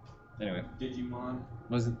 Anyway, Digimon.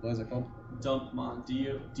 what was it called? Dumpmon.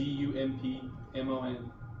 Dumpmon.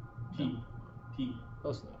 P.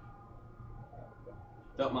 Close enough.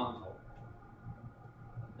 Dumpmon.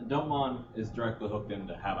 And Dumpmon is directly hooked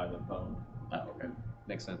into Have I Been Pwned. Oh, okay.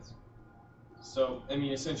 Makes sense. So, I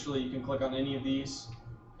mean, essentially, you can click on any of these,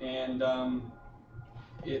 and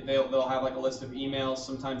they'll have like a list of emails.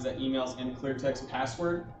 Sometimes that email's in clear text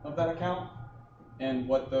password of that account, and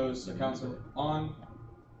what those accounts are on.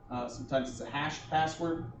 Sometimes it's a hashed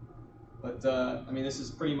password, but I mean, this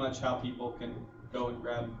is pretty much how people can go and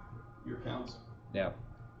grab your accounts. Yeah.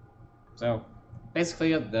 So,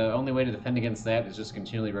 basically, the only way to defend against that is just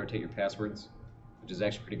continually rotate your passwords, which is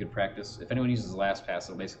actually pretty good practice. If anyone uses LastPass,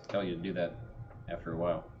 it'll basically tell you to do that after a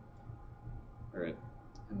while. All right,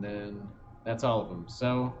 and then that's all of them.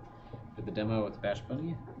 So, did the demo with Bash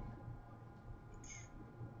Bunny.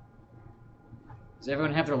 Does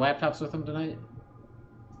everyone have their laptops with them tonight?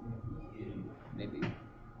 Maybe.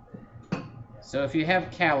 So if you have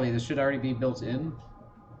Kali, this should already be built in.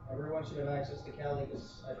 Everyone should have access to Kali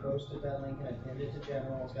because I posted that link and I pinned it to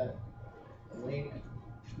general. It's got a link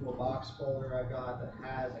to a box folder I got that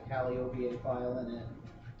has a Kali OVA file in it.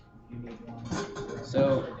 If you need one.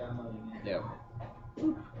 So, Start downloading it. yeah.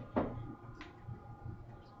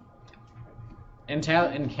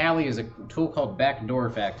 And Kali is a tool called Backdoor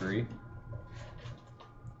Factory.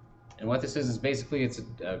 And what this is basically it's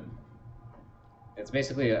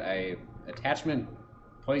basically a attachment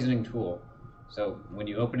poisoning tool. So when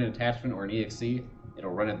you open an attachment or an exe,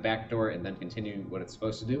 it'll run a backdoor and then continue what it's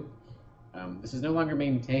supposed to do. This is no longer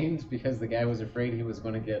maintained because the guy was afraid he was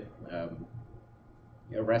going to get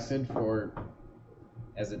arrested for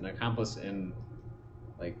as an accomplice in,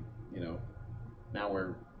 like,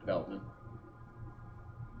 malware development.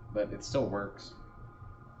 But it still works.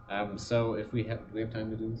 So if do we have time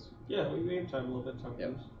to do this? Yeah, we have time, a little bit of time for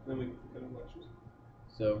Yep. this. Then we can go to lectures.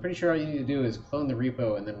 So I'm pretty sure all you need to do is clone the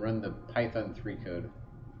repo and then run the Python 3 code.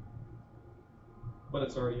 But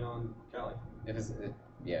it's already on Kali. If it's,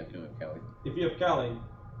 yeah, if you don't have Kali. If you have Kali,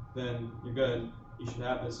 then you're good. You should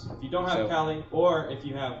have this. If you don't have So- Kali, or if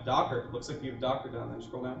you have Docker, looks like you have Docker down there.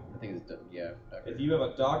 Scroll down. I think it's, yeah, Docker. If you have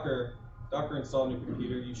a Docker installed on your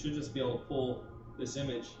computer, you should just be able to pull this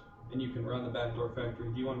image, and you can run the backdoor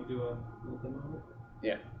factory. Do you want to do a little demo of it?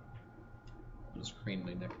 Yeah. I'll just crane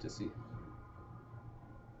my neck to see.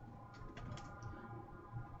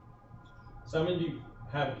 So how many of you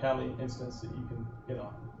have a Kali instance that you can get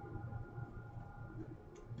on?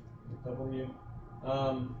 A couple of you.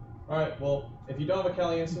 All right. Well, if you don't have a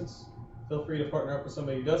Kali instance, feel free to partner up with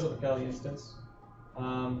somebody who does have a Kali instance.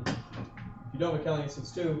 If you don't have a Kali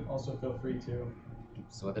instance too, also feel free to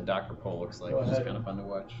So what the Docker poll looks like, Go which is ahead. kind of fun to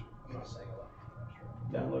watch.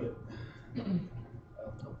 download it.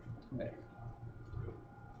 Okay.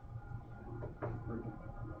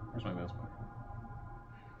 Where's my mouse pointer?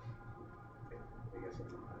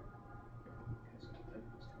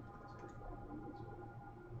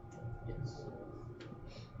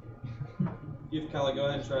 If you have Kali, go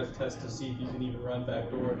ahead and try to test to see if you can even run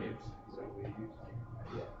backdoor.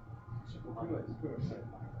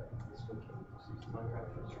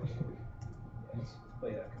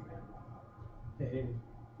 Play that command. Hey, Hayden,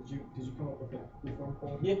 did you come up with a reform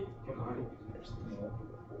poll? Yeah. Yo, do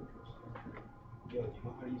you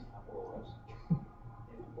know how to use Apple OS?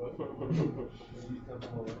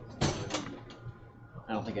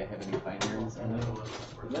 I don't think I have any binaries on it.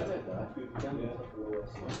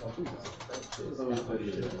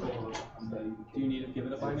 Do you need to give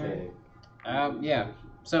it a binary? Yeah.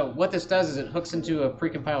 So what this does is it hooks into a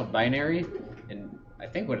precompiled binary, and I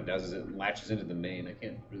think what it does is it latches into the main. I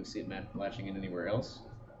can't really see it latching in anywhere else.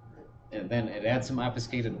 And then it adds some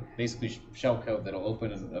obfuscated, basically shell code that'll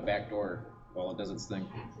open a backdoor while it does its thing.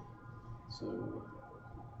 So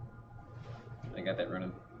I got that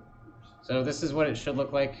running. So this is what it should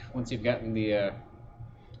look like once you've gotten the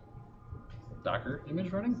Docker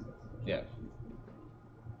image running. Yeah.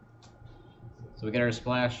 So we got our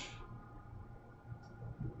splash.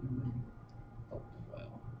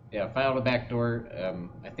 Yeah, file to backdoor.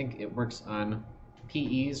 I think it works on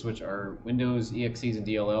PEs, which are Windows EXEs and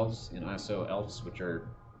DLLs, and also ELFs, which are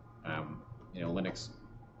Linux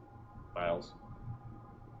files.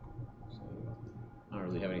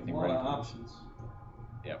 really have anything A lot ready. of options.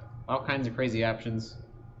 Yep. All kinds of crazy options.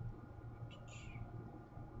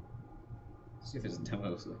 See if there's a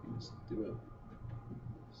demo so I can just do it.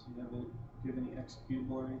 So do you have any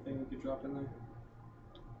executable or anything we could drop in there?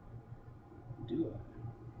 Do it.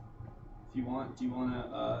 If you want, do you want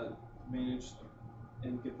to manage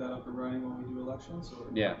and get that up and running when we do elections? Or?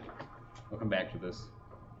 Yeah. We'll come back to this.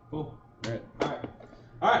 Cool. All right.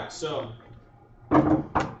 All right. So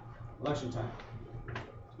election time.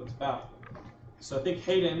 That's what it's about. So I think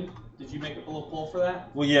Hayden, did you make up a little poll for that?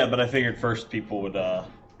 Well, yeah, but I figured first people would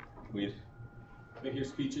we'd Make your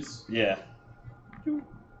speeches. yeah.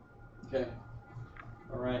 Okay.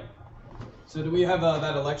 All right. So do we have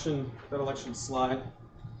that election slide?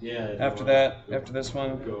 Yeah. After this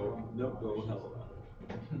one. Go hell about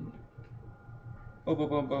it. Boom, boom,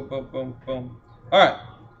 boom, boom, boom, boom, boom. All right.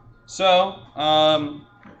 So,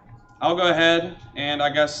 I'll go ahead and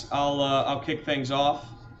I guess I'll kick things off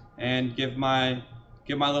and give my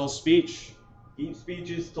little speech. Keep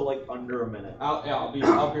speeches to like under a minute. I'll be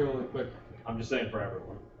really quick. I'm just saying for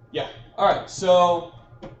everyone. Yeah. All right. So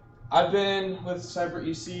I've been with Cyber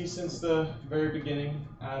EC since the very beginning,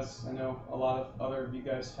 as I know a lot of other of you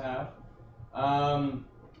guys have. I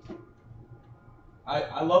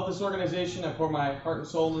love this organization. I pour my heart and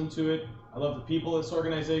soul into it. I love the people of this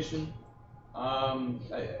organization. I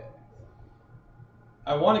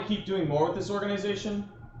want to keep doing more with this organization,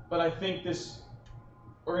 but I think this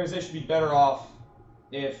organization would be better off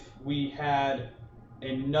if we had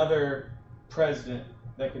another president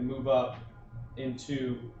that could move up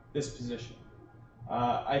into this position.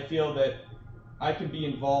 I feel that I could be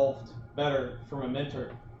involved better from a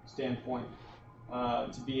mentor standpoint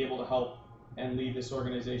to be able to help and lead this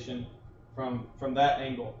organization from that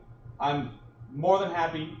angle. I'm more than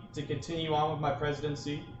happy to continue on with my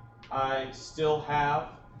presidency. I still have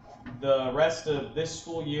the rest of this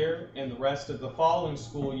school year and the rest of the following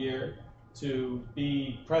school year to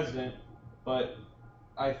be president, but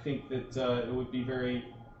I think that it would be very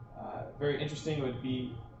interesting. It would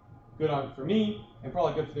be good for me and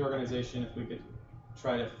probably good for the organization if we could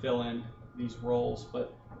try to fill in these roles.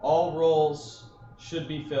 But all roles should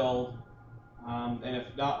be filled, and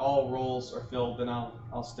if not all roles are filled, then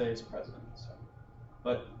I'll stay as president. So,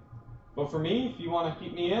 but for me, if you want to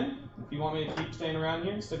keep me in, if you want me to keep staying around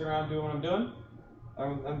here, sticking around doing what I'm doing,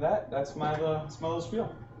 that's my little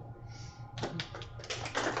spiel.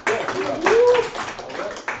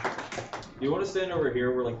 Do you want to stand over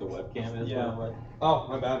here where like the webcam is? Yeah. By the way? Oh,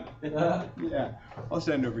 my bad. Yeah, I'll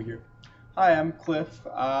stand over here. Hi, I'm Cliff.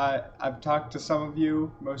 I've talked to some of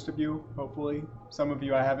you, most of you, hopefully. Some of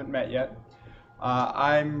you I haven't met yet.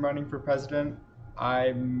 I'm running for president.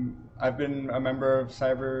 I've been a member of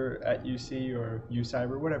Cyber at UC, or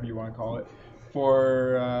UCyber, whatever you want to call it,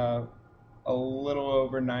 for a little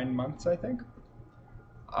over 9 months, I think.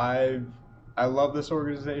 I love this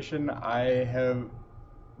organization.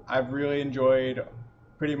 I've really enjoyed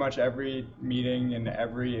pretty much every meeting and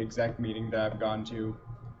every exec meeting that I've gone to,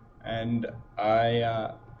 and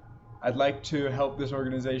I'd like to help this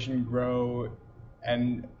organization grow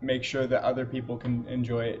and make sure that other people can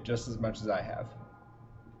enjoy it just as much as I have.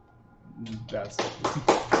 That's it.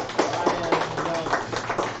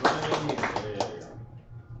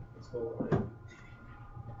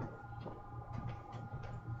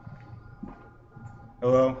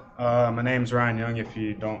 Hello, my name's Ryan Young, if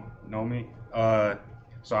you don't know me.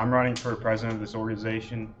 So I'm running for president of this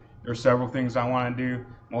organization. There's several things I want to do,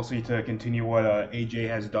 mostly to continue what AJ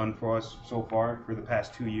has done for us so far for the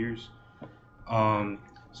past 2 years.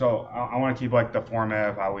 So I want to keep like the format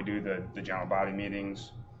of how we do the general body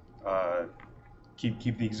meetings,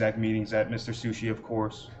 keep the exec meetings at Mr. Sushi, of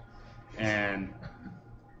course, and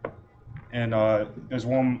there's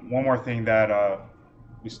one more thing that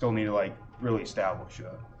we still need to like really establish.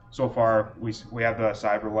 So far we have the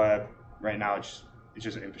cyber lab right now. It's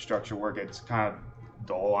just infrastructure work. It's kind of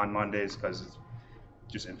dull on Mondays because it's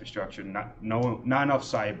just infrastructure, not enough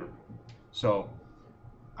cyber. So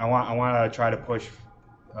I want to try to push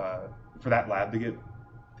for that lab to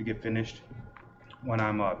get finished when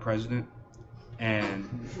I'm president, and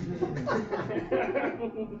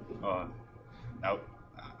I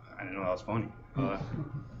didn't know that was funny.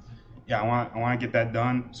 Yeah, I want to get that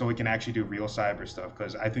done so we can actually do real cyber stuff,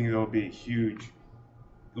 because I think it'll be huge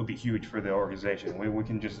for the organization. We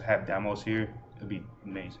can just have demos here. It'll be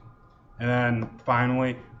amazing. And then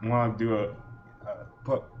finally, I want to do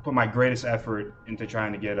put my greatest effort into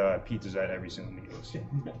trying to get pizzas at every single meeting.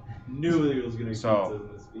 Knew there was going to be pizzas in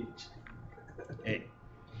this speech. Hey,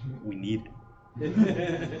 we need it.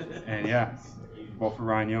 And yeah, vote for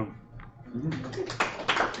Ryan Young.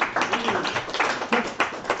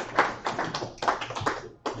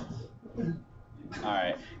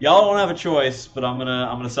 y'all don't have a choice, but I'm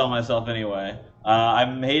gonna sell myself anyway.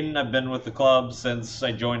 I'm Hayden. I've been with the club since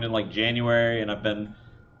I joined in like January, and I've been.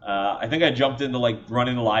 I think I jumped into like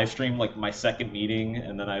running the live stream like my second meeting,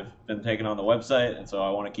 and then I've been taking on the website, and so I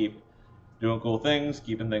want to keep doing cool things,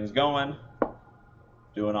 keeping things going,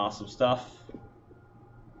 doing awesome stuff.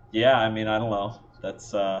 Yeah, I mean, I don't know.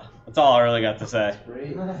 That's all I really got to say.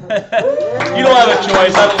 You don't have a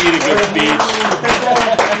choice. I don't need a good speech.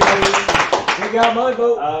 You got my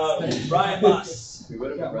vote. Brian Moss. You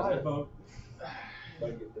got my vote.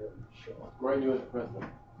 Ryan, you as president.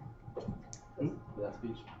 That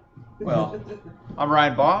speech. Well, I'm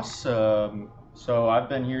Ryan Boss. So I've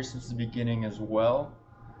been here since the beginning as well.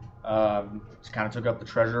 Just kind of took up the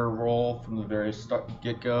treasurer role from the very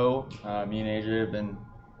get-go. Me and AJ have been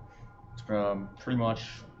from pretty much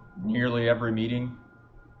nearly every meeting,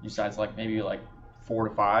 besides like maybe like 4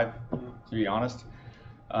 to 5, to be honest.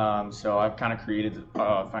 So I've kind of created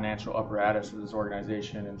a financial apparatus of this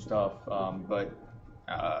organization and stuff. But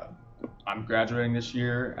I'm graduating this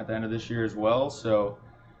year, at the end of this year as well. So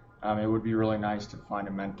it would be really nice to find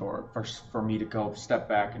a mentor for me to go step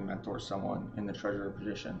back and mentor someone in the treasurer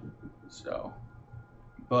position. So,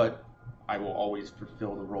 but I will always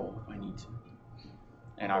fulfill the role if I need to,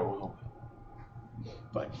 and I will help.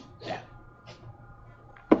 But yeah.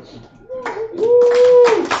 Do you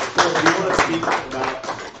want to speak about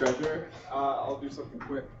treasurer? I'll do something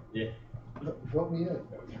quick. Yeah. Vote me in.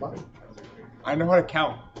 I know how to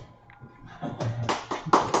count.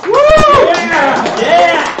 Woo! Yeah!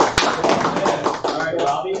 Yeah! All right,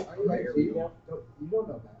 Robbie. You don't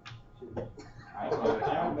know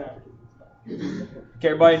that. Okay,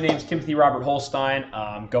 everybody, name's Timothy Robert Holstein.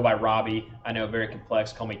 Go by Robbie. I know, very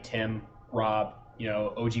complex. Call me Tim, Rob,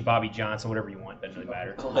 OG Bobby Johnson, whatever you want. Doesn't really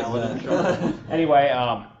matter. Anyway,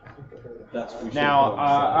 now,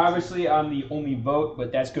 obviously, I'm the only vote,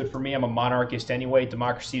 but that's good for me. I'm a monarchist anyway.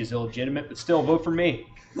 Democracy is illegitimate, but still, vote for me.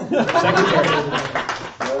 Secretary.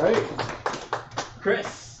 All right.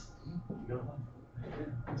 Chris.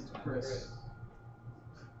 Mr. Chris.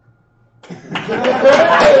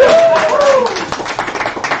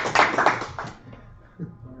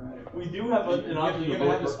 We do have an option to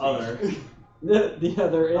vote for other. Yeah,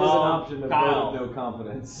 there is an option to Kyle. vote with no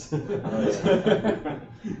confidence. I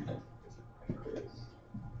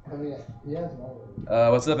mean, he has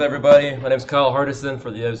no. What's up, everybody? My name's Kyle Hardison,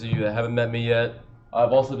 for those of you that haven't met me yet.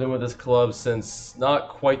 I've also been with this club since not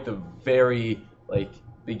quite the very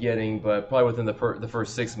beginning, but probably within the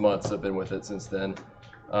first 6 months. I've been with it since then.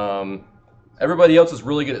 Everybody else is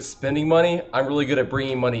really good at spending money. I'm really good at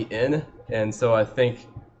bringing money in, and so I think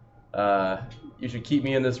you should keep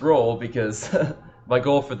me in this role, because my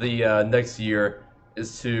goal for the next year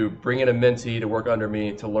is to bring in a mentee to work under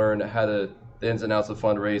me to learn the ins and outs of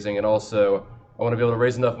fundraising, and also I want to be able to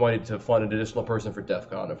raise enough money to fund an additional person for DEF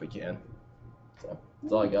CON if we can. So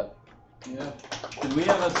that's all I got. Yeah. Did we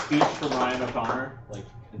have a speech from Ryan O'Connor,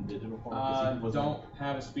 in digital form? Don't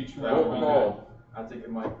have a speech for that Oh, one. no. I think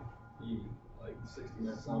it might be 60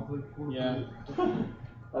 minutes long. Yeah.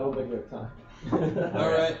 I don't think we have time.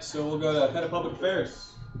 All right, so we'll go to head of public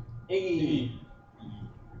affairs. Iggy.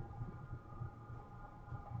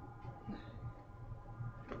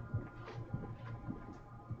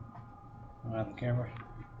 Am I on the camera?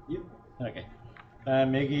 Yep. Okay.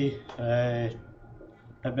 I'm Iggy.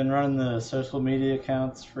 I've been running the social media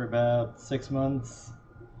accounts for about 6 months,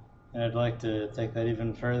 and I'd like to take that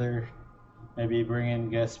even further. Maybe bring in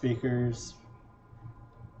guest speakers.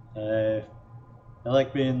 I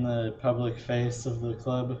like being the public face of the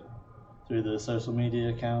club through the social media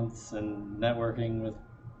accounts and networking with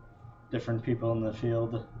different people in the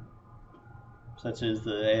field, such as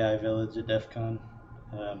the AI Village at DEF CON.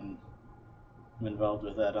 I'm involved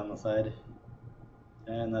with that on the side.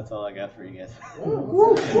 And that's all I got for you guys. Do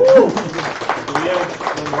we have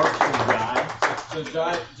remarks from Jai? So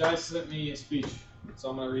Jai sent me a speech, so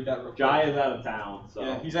I'm gonna read that real quick. Jai is out of town, so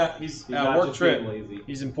Yeah, he's he's at not work just trip. being lazy.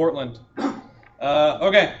 He's in Portland.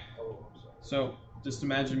 Okay. So just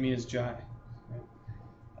imagine me as Jai.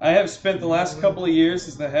 I have spent the last couple of years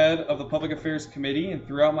as the head of the Public Affairs Committee, and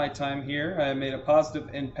throughout my time here, I have made a positive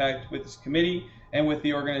impact with this committee and with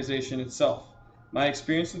the organization itself. My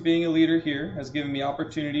experience with being a leader here has given me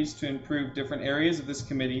opportunities to improve different areas of this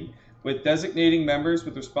committee, with designating members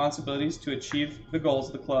with responsibilities to achieve the goals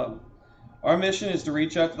of the club. Our mission is to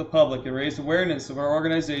reach out to the public and raise awareness of our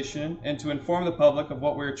organization, and to inform the public of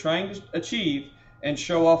what we are trying to achieve and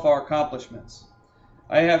show off our accomplishments.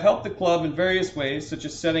 I have helped the club in various ways, such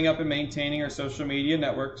as setting up and maintaining our social media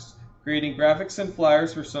networks, creating graphics and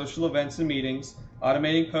flyers for social events and meetings,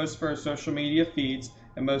 automating posts for our social media feeds,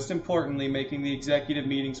 and most importantly, making the executive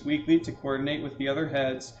meetings weekly to coordinate with the other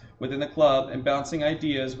heads within the club and bouncing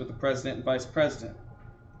ideas with the president and vice president.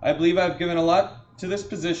 I believe I've given a lot to this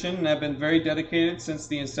position and have been very dedicated since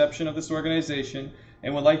the inception of this organization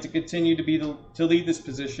and would like to continue to lead this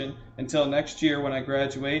position until next year when I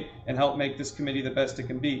graduate and help make this committee the best it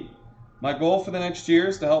can be. My goal for the next year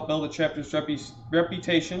is to help build a chapter's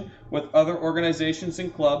reputation with other organizations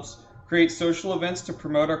and clubs, create social events to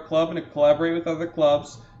promote our club and to collaborate with other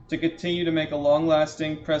clubs, to continue to make a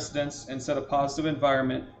long-lasting precedence and set a positive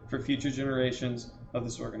environment for future generations of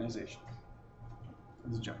this organization.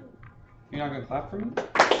 This is John. You're not going to clap for me? Woo!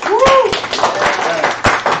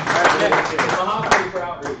 Mahogany for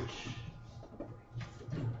outreach.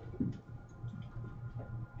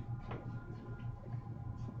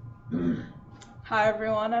 Hi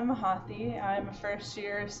everyone, I'm Mahathi. I'm a first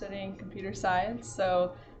year studying computer science,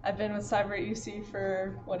 so I've been with Cyber at UC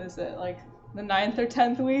for, what is it, like the 9th or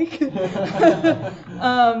 10th week?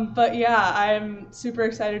 But yeah, I'm super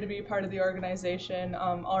excited to be part of the organization.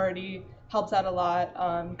 Already helped out a lot,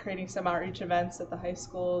 creating some outreach events at the high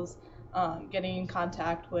schools, getting in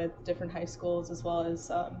contact with different high schools, as well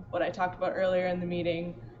as what I talked about earlier in the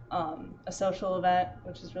meeting, a social event,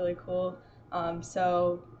 which is really cool.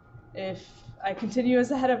 So if I continue as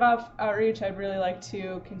the head of outreach, I'd really like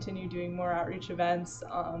to continue doing more outreach events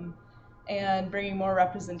and bringing more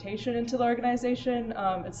representation into the organization.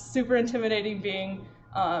 It's super intimidating being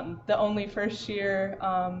the only first year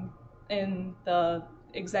in the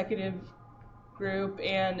executive group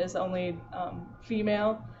and is only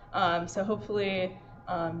female. So hopefully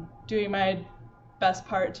doing my best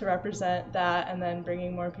part to represent that and then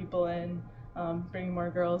bringing more people in, bringing more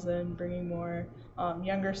girls in, bringing more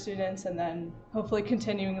younger students, and then hopefully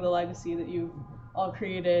continuing the legacy that you've all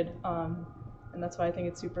created. And that's why I think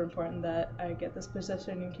it's super important that I get this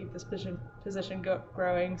position and keep this position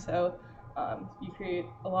growing, so you create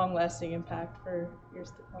a long-lasting impact for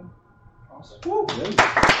years to come. Awesome. Woo!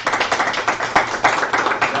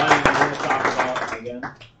 Ryan, you want to talk about again?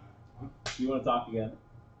 You want to talk again?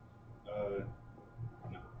 No.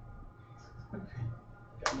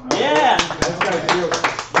 Yeah! That's got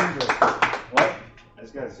 0-16. What? I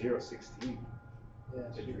just got 0-16. Yeah,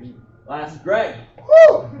 it's a dream. Last, Greg.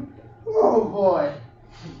 Woo! Oh boy.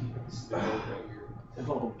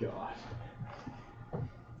 Oh god.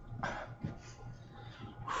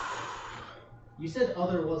 You said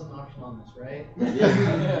other was an option on this, right?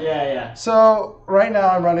 Yeah. So right now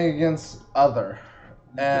I'm running against other,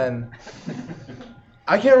 and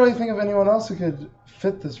I can't really think of anyone else who could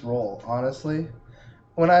fit this role, honestly.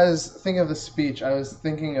 When I was thinking of the speech, I was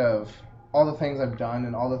thinking of all the things I've done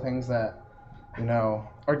and all the things that, you know,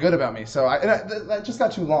 are good about me. So that just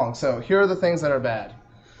got too long. So here are the things that are bad.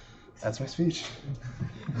 That's my speech.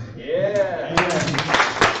 Yeah.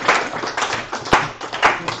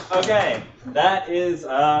 Okay, that is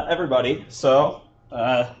everybody. So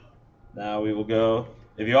now we will go.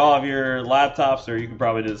 If you all have your laptops, or you can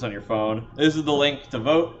probably do this on your phone, this is the link to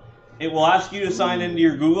vote. It will ask you to sign into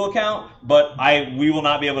your Google account, but we will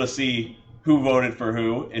not be able to see who voted for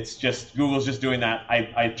who. It's just Google's just doing that.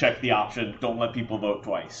 I checked the option. Don't let people vote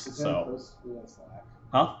twice. So,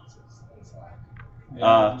 huh?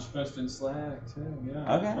 Yeah, just post in Slack too.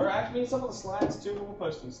 Yeah. Okay. Or actually, some of the Slacks too. We'll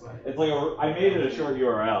post in Slack. It's like I made it a short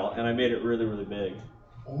URL and I made it really, really big.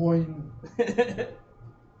 Boy. Maybe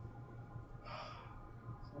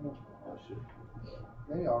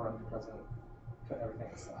I'll run for president. Put everything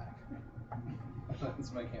in Slack.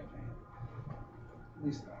 That's my campaign. At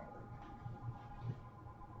least now.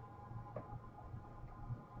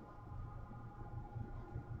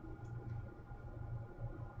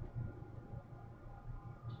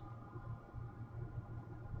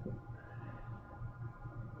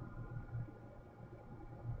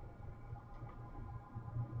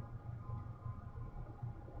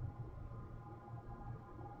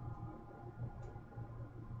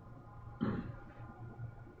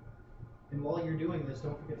 And while you're doing this,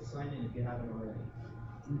 don't forget to sign in if you haven't already.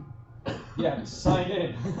 Yeah, sign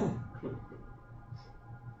in. Are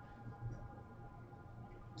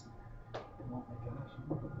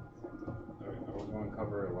we going to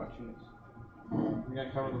cover elections? We're going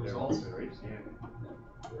to cover the results.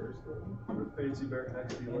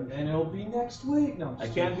 And it'll be next week. No, I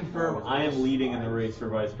can confirm I am leading in the race for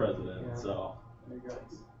vice president. Yeah. So. There you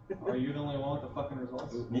go. Are you the only one with the fucking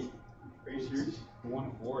results? Are you serious?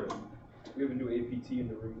 1-4. We have a new APT in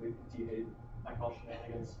the room. APT hate. I call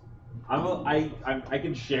shenanigans. I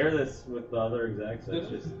can share this with the other execs.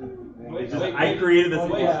 I created this.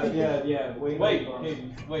 Yeah. Wait.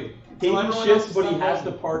 Hayden shifts, but he has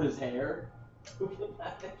to part his hair.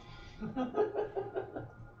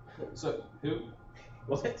 So who?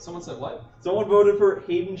 What? Someone said what? Someone voted for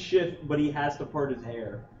Hayden Schiff, but he has to part his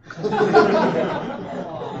hair.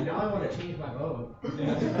 Oh, now I want to change my vote.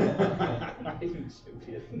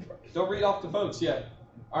 Don't read off the votes yet.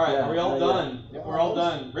 All right, Yeah, are we all not done? yet. We're all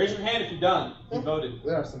done. Raise your hand if you're done. You voted.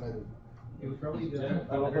 They are submitted. It would probably be good.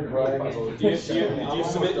 I don't think Ryan voted. Did you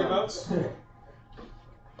submit your votes?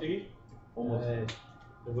 Iggy? Almost.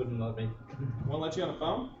 It wouldn't let me. Won't let you on the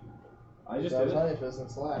phone? I just I did was it. telling you if it was in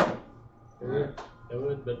Slack. It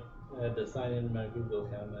would, but I had to sign in my Google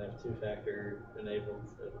account. I have two-factor enabled,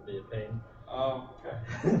 so it would be a pain. Oh, okay.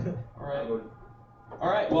 All right. All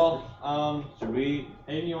right. Well, Should we?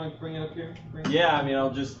 Aiden, you want to bring it up here? Yeah, I mean, I'll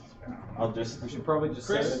just. We should probably just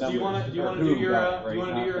Chris, say the do you want numbers. to Or do who your got it, do you right? want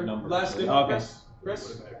to do Not your the numbers. last demo, Okay.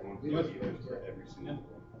 Chris?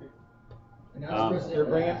 And Um, now president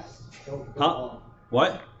bring it. last. Go Huh?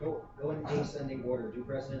 What? Go in ascending order. Do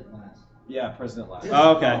president last. Yeah, President last.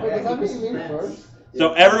 Oh, okay. Wait, does that mean me first?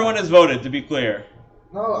 So everyone has voted, to be clear.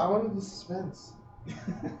 No, I wanted the suspense.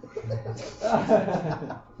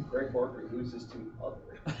 Greg Barker loses to other.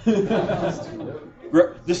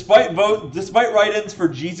 Despite write-ins for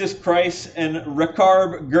Jesus Christ and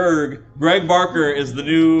Recarb Gerg, Greg Barker is the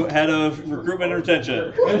new head of recruitment and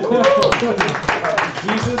retention.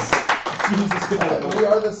 Jesus. We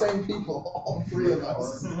are the same people, all three of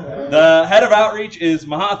us. The head of outreach is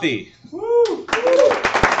Mahathi.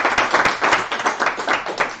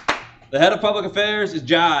 The head of public affairs is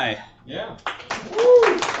Jai. Yeah.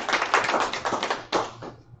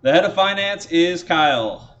 The head of finance is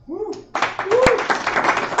Kyle.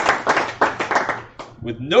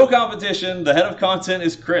 With no competition, the head of content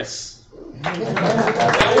is Chris. These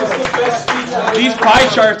pie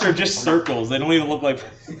charts are just circles. They don't even look like.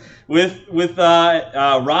 With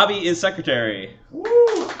Robbie is secretary.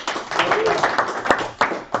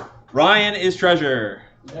 Ryan is treasurer.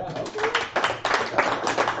 Yeah.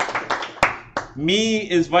 Me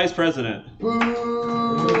is vice president. Boo! Wait,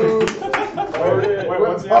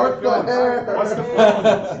 what's the Part other the hair. What's the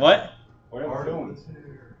What? What are we doing?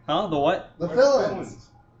 Huh? The what? The fill-ins.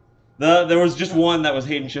 There was just one that was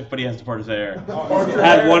Hayden Schiff, but he has to part his hair.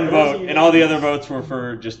 Had one vote, and all the other votes were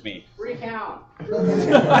for just me. Recount.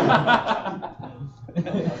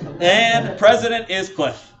 And president is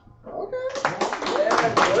Cliff.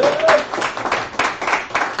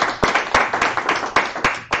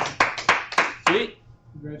 Sweet.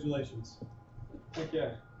 Congratulations. Heck yeah.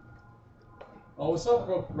 Oh, what's up,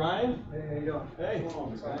 Ryan? Hey, how you doing? Hey.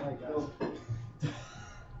 Hold on.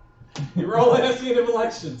 You're rolling at the end of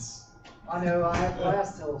elections. I know, I have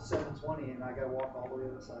class till 7:20 and I gotta walk all the way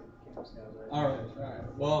to the side of campus now. All right.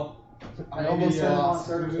 Well, I almost maybe, lost.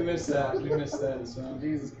 we missed that. We missed that. So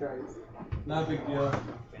Jesus Christ. not a big deal.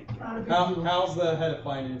 Not a big deal. Kyle's the head of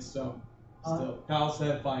finance, so still Kyle's the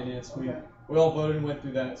head of finance. We all voted and went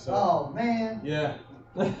through that. So Oh, man. yeah.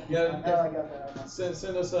 Now I Yeah. got that.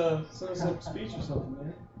 Send us a speech or something,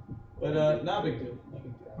 man. But not a big deal.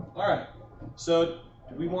 All right. So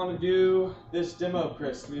do we want to do this demo,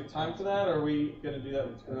 Chris? Do we have time for that, or are we gonna do that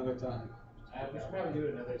another time? We should probably do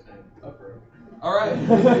it another time. All right.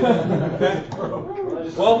 Okay.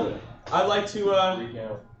 Well, I'd like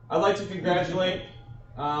to congratulate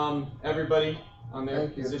everybody on their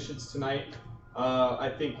positions tonight. I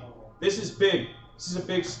think this is big. This is a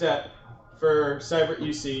big step for Cyber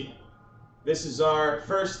UC. This is our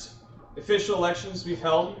first official elections we've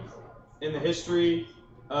held in the history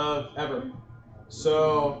of ever.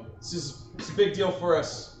 So this is a big deal for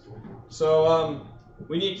us. So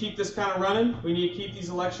we need to keep this kind of running. We need to keep these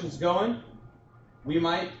elections going. We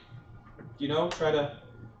might, try to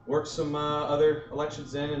work some other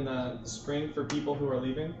elections in the spring for people who are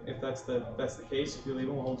leaving. If that's the case, if you're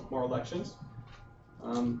leaving, we'll hold more elections.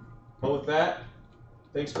 But with that,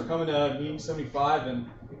 thanks for coming to meeting 75, and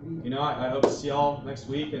I hope to see y'all next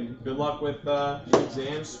week. And good luck with your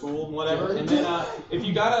exams, school, and whatever. And then if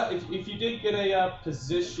you did get a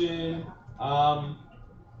position,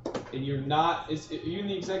 and you're not, are you in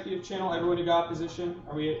the executive channel? Everyone who got a position?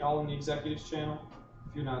 Are we all in the executives channel?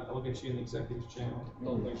 If you're not, I'll get you in the executives channel. I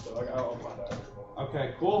don't think so. I'll find out.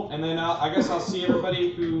 Okay, cool. And then I guess I'll see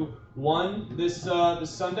everybody who won this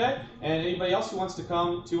Sunday, and anybody else who wants to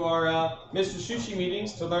come to our Mr. Sushi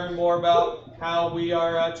meetings to learn more about how we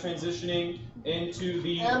are transitioning into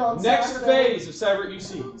the next phase of Cyber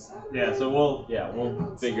UC. Yeah, so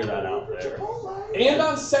we'll figure that out there. And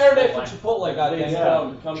on Saturday for Chipotle,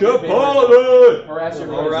 goddamn. Chipotle! Harass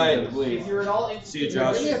your all right. If you're at all See you,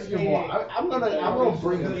 interested, Josh. I'm gonna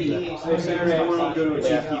bring them. Go to a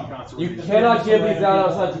Chief Keef concert. You cannot give these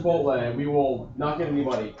out outside Chipotle, and we will not get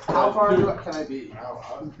anybody. How How far can I be?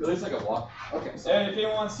 At least I can walk. Okay. And if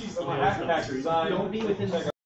anyone sees the hacker sign, Don't be within